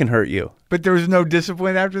 nothing can hurt you. But there was no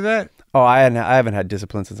discipline after that. Oh, I haven't had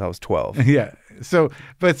discipline since I was 12. Yeah. So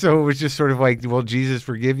it was just sort of like, will Jesus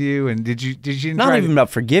forgive you? And did you Not even about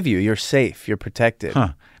forgive you. You're safe. You're protected.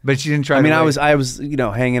 Huh. But she didn't try. I mean, to I was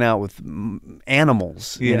hanging out with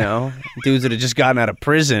animals, dudes that had just gotten out of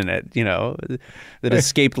prison that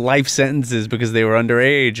escaped life sentences because they were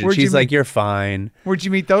underage, and she's like, "You're fine." Where'd you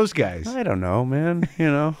meet those guys? I don't know, man.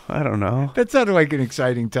 I don't know. That sounded like an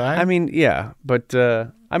exciting time. I mean, yeah, but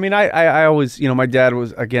I always, my dad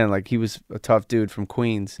was, again, like, he was a tough dude from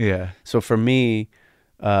Queens. Yeah. So for me,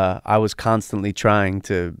 I was constantly trying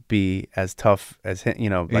to be as tough as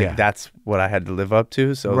him, that's what I had to live up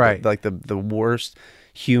to. So Right. the worst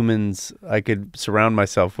humans I could surround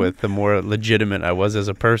myself with, the more legitimate I was as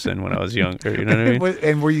a person when I was younger. You know what I mean?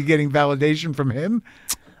 And were you getting validation from him?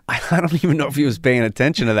 I don't even know if he was paying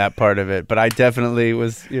attention to that part of it, but I definitely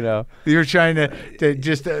was, You were trying to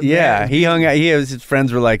just... yeah, he hung out. His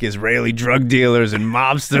friends were like Israeli drug dealers and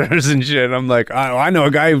mobsters and shit. I'm like, I know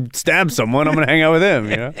a guy who stabbed someone. I'm going to hang out with him,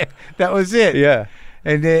 That was it. Yeah.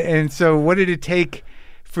 And so what did it take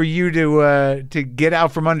for you to get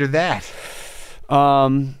out from under that?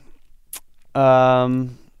 I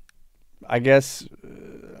guess...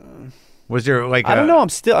 Was there like I don't know.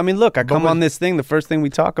 I mean, look, I come on this thing. The first thing we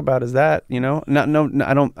talk about is that, No,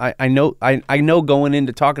 I don't. I know going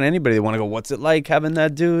into talking to anybody, they want to go, what's it like having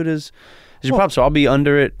that dude is your problem? So I'll be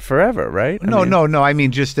under it forever, right? No. I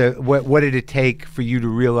mean, just what did it take for you to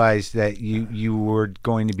realize that you were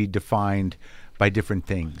going to be defined by different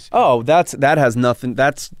things? Oh, that has nothing.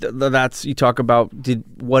 That's you talk about.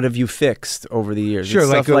 What have you fixed over the years? Sure, It's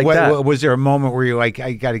stuff like that. Was there a moment where you're like,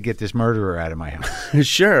 I got to get this murderer out of my house?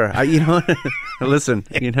 Sure. Listen,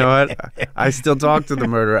 you know what? I still talk to the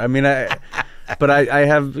murderer. I mean, but I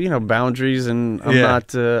have boundaries, and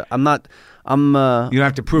I'm not. You don't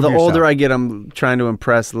have to prove yourself. The older I get, I'm trying to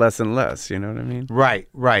impress less and less. You know what I mean? Right.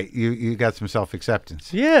 You got some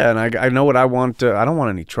self-acceptance. Yeah, and I know what I want. I don't want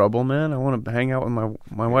any trouble, man. I want to hang out with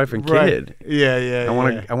my wife and kid. Yeah. I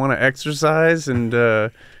want to exercise and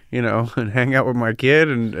and hang out with my kid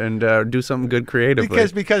and do something good creatively.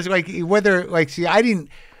 Because I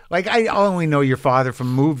only know your father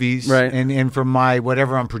from movies, right, and from my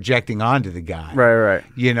whatever I'm projecting onto the guy, right.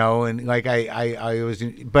 And like I was,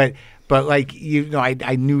 but like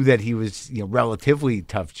I knew that he was relatively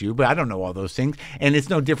tough Jew, but I don't know all those things, and it's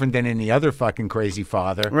no different than any other fucking crazy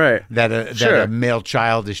father, right? That a male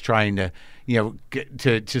child is trying to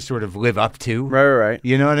to sort of live up to, right.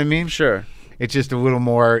 You know what I mean? Sure. It's just a little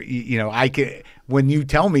more, I can. When you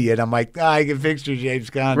tell me it, I'm like, I can picture James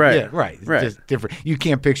Caan. Right. Yeah, right. It's just different. You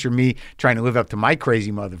can't picture me trying to live up to my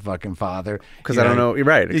crazy motherfucking father. Because I don't know. You're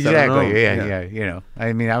right. Exactly. Yeah.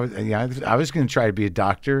 I mean, I was going to try to be a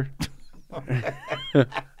doctor.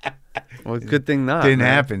 Well, good thing not. Didn't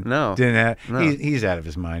happen. No. Didn't happen. No. He's out of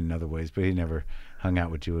his mind in other ways, but he never hung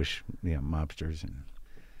out with Jewish mobsters. And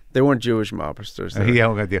they weren't Jewish mobsters.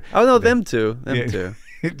 Them too. Them too.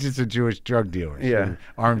 Just a Jewish drug dealers,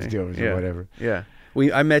 arms dealers, or whatever. Yeah,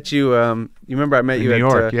 I met you. You remember I met you in New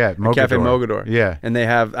York? At Cafe Mogador. Yeah, and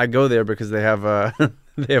I go there because they have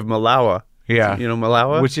malawa. Yeah,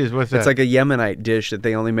 malawa, what's that? It's like a Yemenite dish that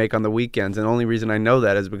they only make on the weekends, and the only reason I know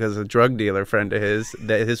that is because a drug dealer friend of his,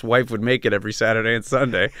 that his wife would make it every Saturday and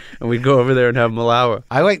Sunday, and we'd go over there and have malawa.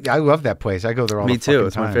 I love that place. I go there all the fucking time. Me too.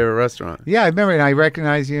 It's my favorite restaurant. Yeah, I remember, and I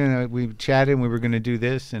recognized you, and we chatted, and we were going to do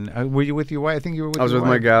this. And were you with your wife? I think you were with. I was your with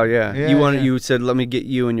wife. my gal. Yeah. You said, let me get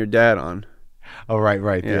you and your dad on. Oh right.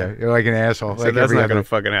 Yeah. You're like an asshole. So like that's not going to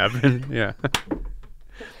fucking happen. Yeah.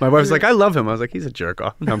 My wife's like, I love him. I was like, he's a jerk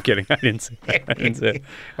off. No, I'm kidding. I didn't say it.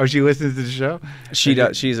 Oh, she listens to the show? She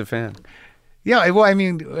does. She's a fan. Yeah, well, I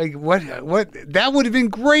mean, like, what? That would have been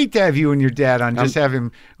great to have you and your dad on. Just have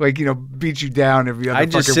him, beat you down every other. I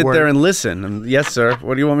just sit word. there and listen. And yes, sir.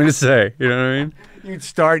 What do you want me to say? You know what I mean? You'd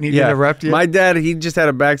start and he'd interrupt you. My dad, he just had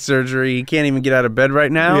a back surgery. He can't even get out of bed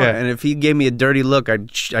right now. Yeah. And if he gave me a dirty look,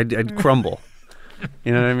 I'd crumble.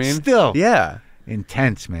 You know what I mean? Still, yeah.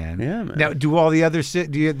 Intense, man. Yeah, man. Now, do all the others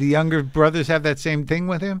the younger brothers have that same thing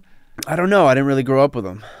with him? I don't know. I didn't really grow up with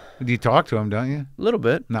him. Do you talk to him, don't you? A little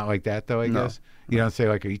bit. Not like that, though, I guess. You don't say,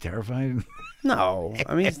 like, are you terrified? No.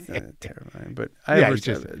 I mean, it's not terrifying, but I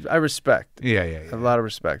respect. Yeah. A lot of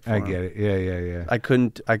respect for him. I get it. Yeah. I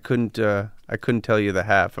couldn't tell you the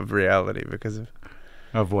half of reality because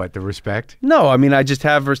of what? The respect? No, I mean, I just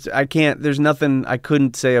have. I can't. There's nothing. I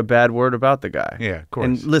couldn't say a bad word about the guy. Yeah, of course.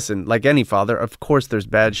 And listen, like any father, of course, there's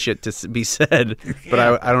bad shit to be said,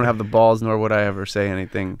 but I don't have the balls, nor would I ever say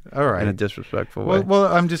anything in a disrespectful way. Well,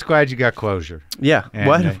 I'm just glad you got closure. Yeah. And,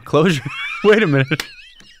 what? Closure? Wait a minute.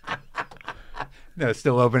 No,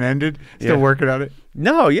 still open-ended? Still working on it?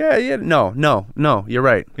 No, yeah. No. You're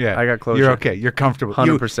right. Yeah. I got closure. You're okay. You're comfortable.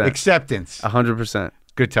 100%. Acceptance. 100%.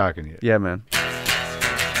 Good talking to you. Yeah, man.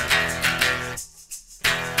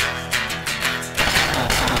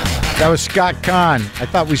 That was Scott Caan. I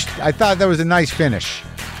thought that was a nice finish.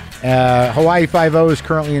 Hawaii Five-0 is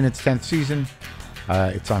currently in its 10th season.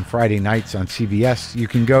 It's on Friday nights on CBS. You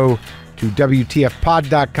can go to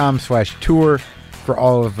WTFpod.com/tour for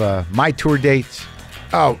all of my tour dates.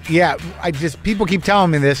 Oh, yeah. People keep telling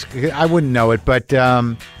me this. I wouldn't know it, but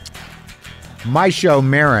My show,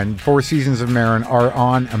 Marin, 4 seasons of Marin, are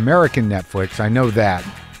on American Netflix. I know that.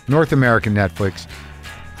 North American Netflix.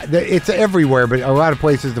 It's everywhere, but a lot of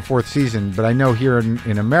places the 4th season. But I know here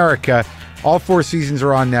in America, all 4 seasons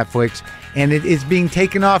are on Netflix, and it is being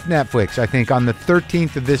taken off Netflix, I think, on the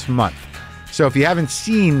 13th of this month. So if you haven't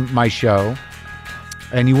seen my show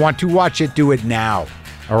and you want to watch it, do it now.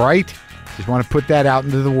 All right? Just want to put that out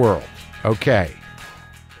into the world. Okay.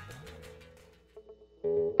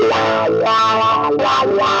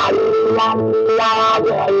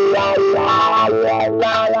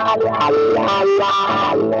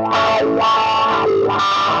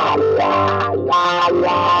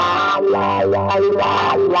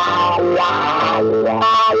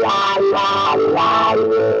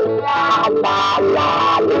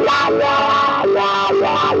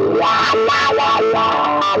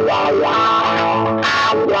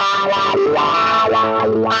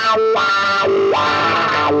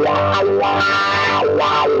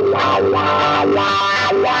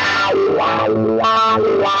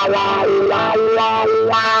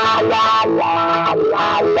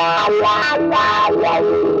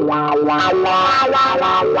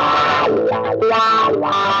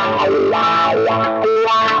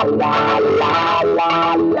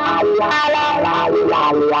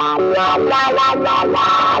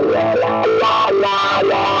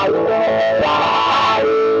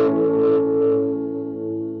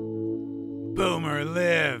 Boomer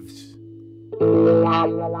lives.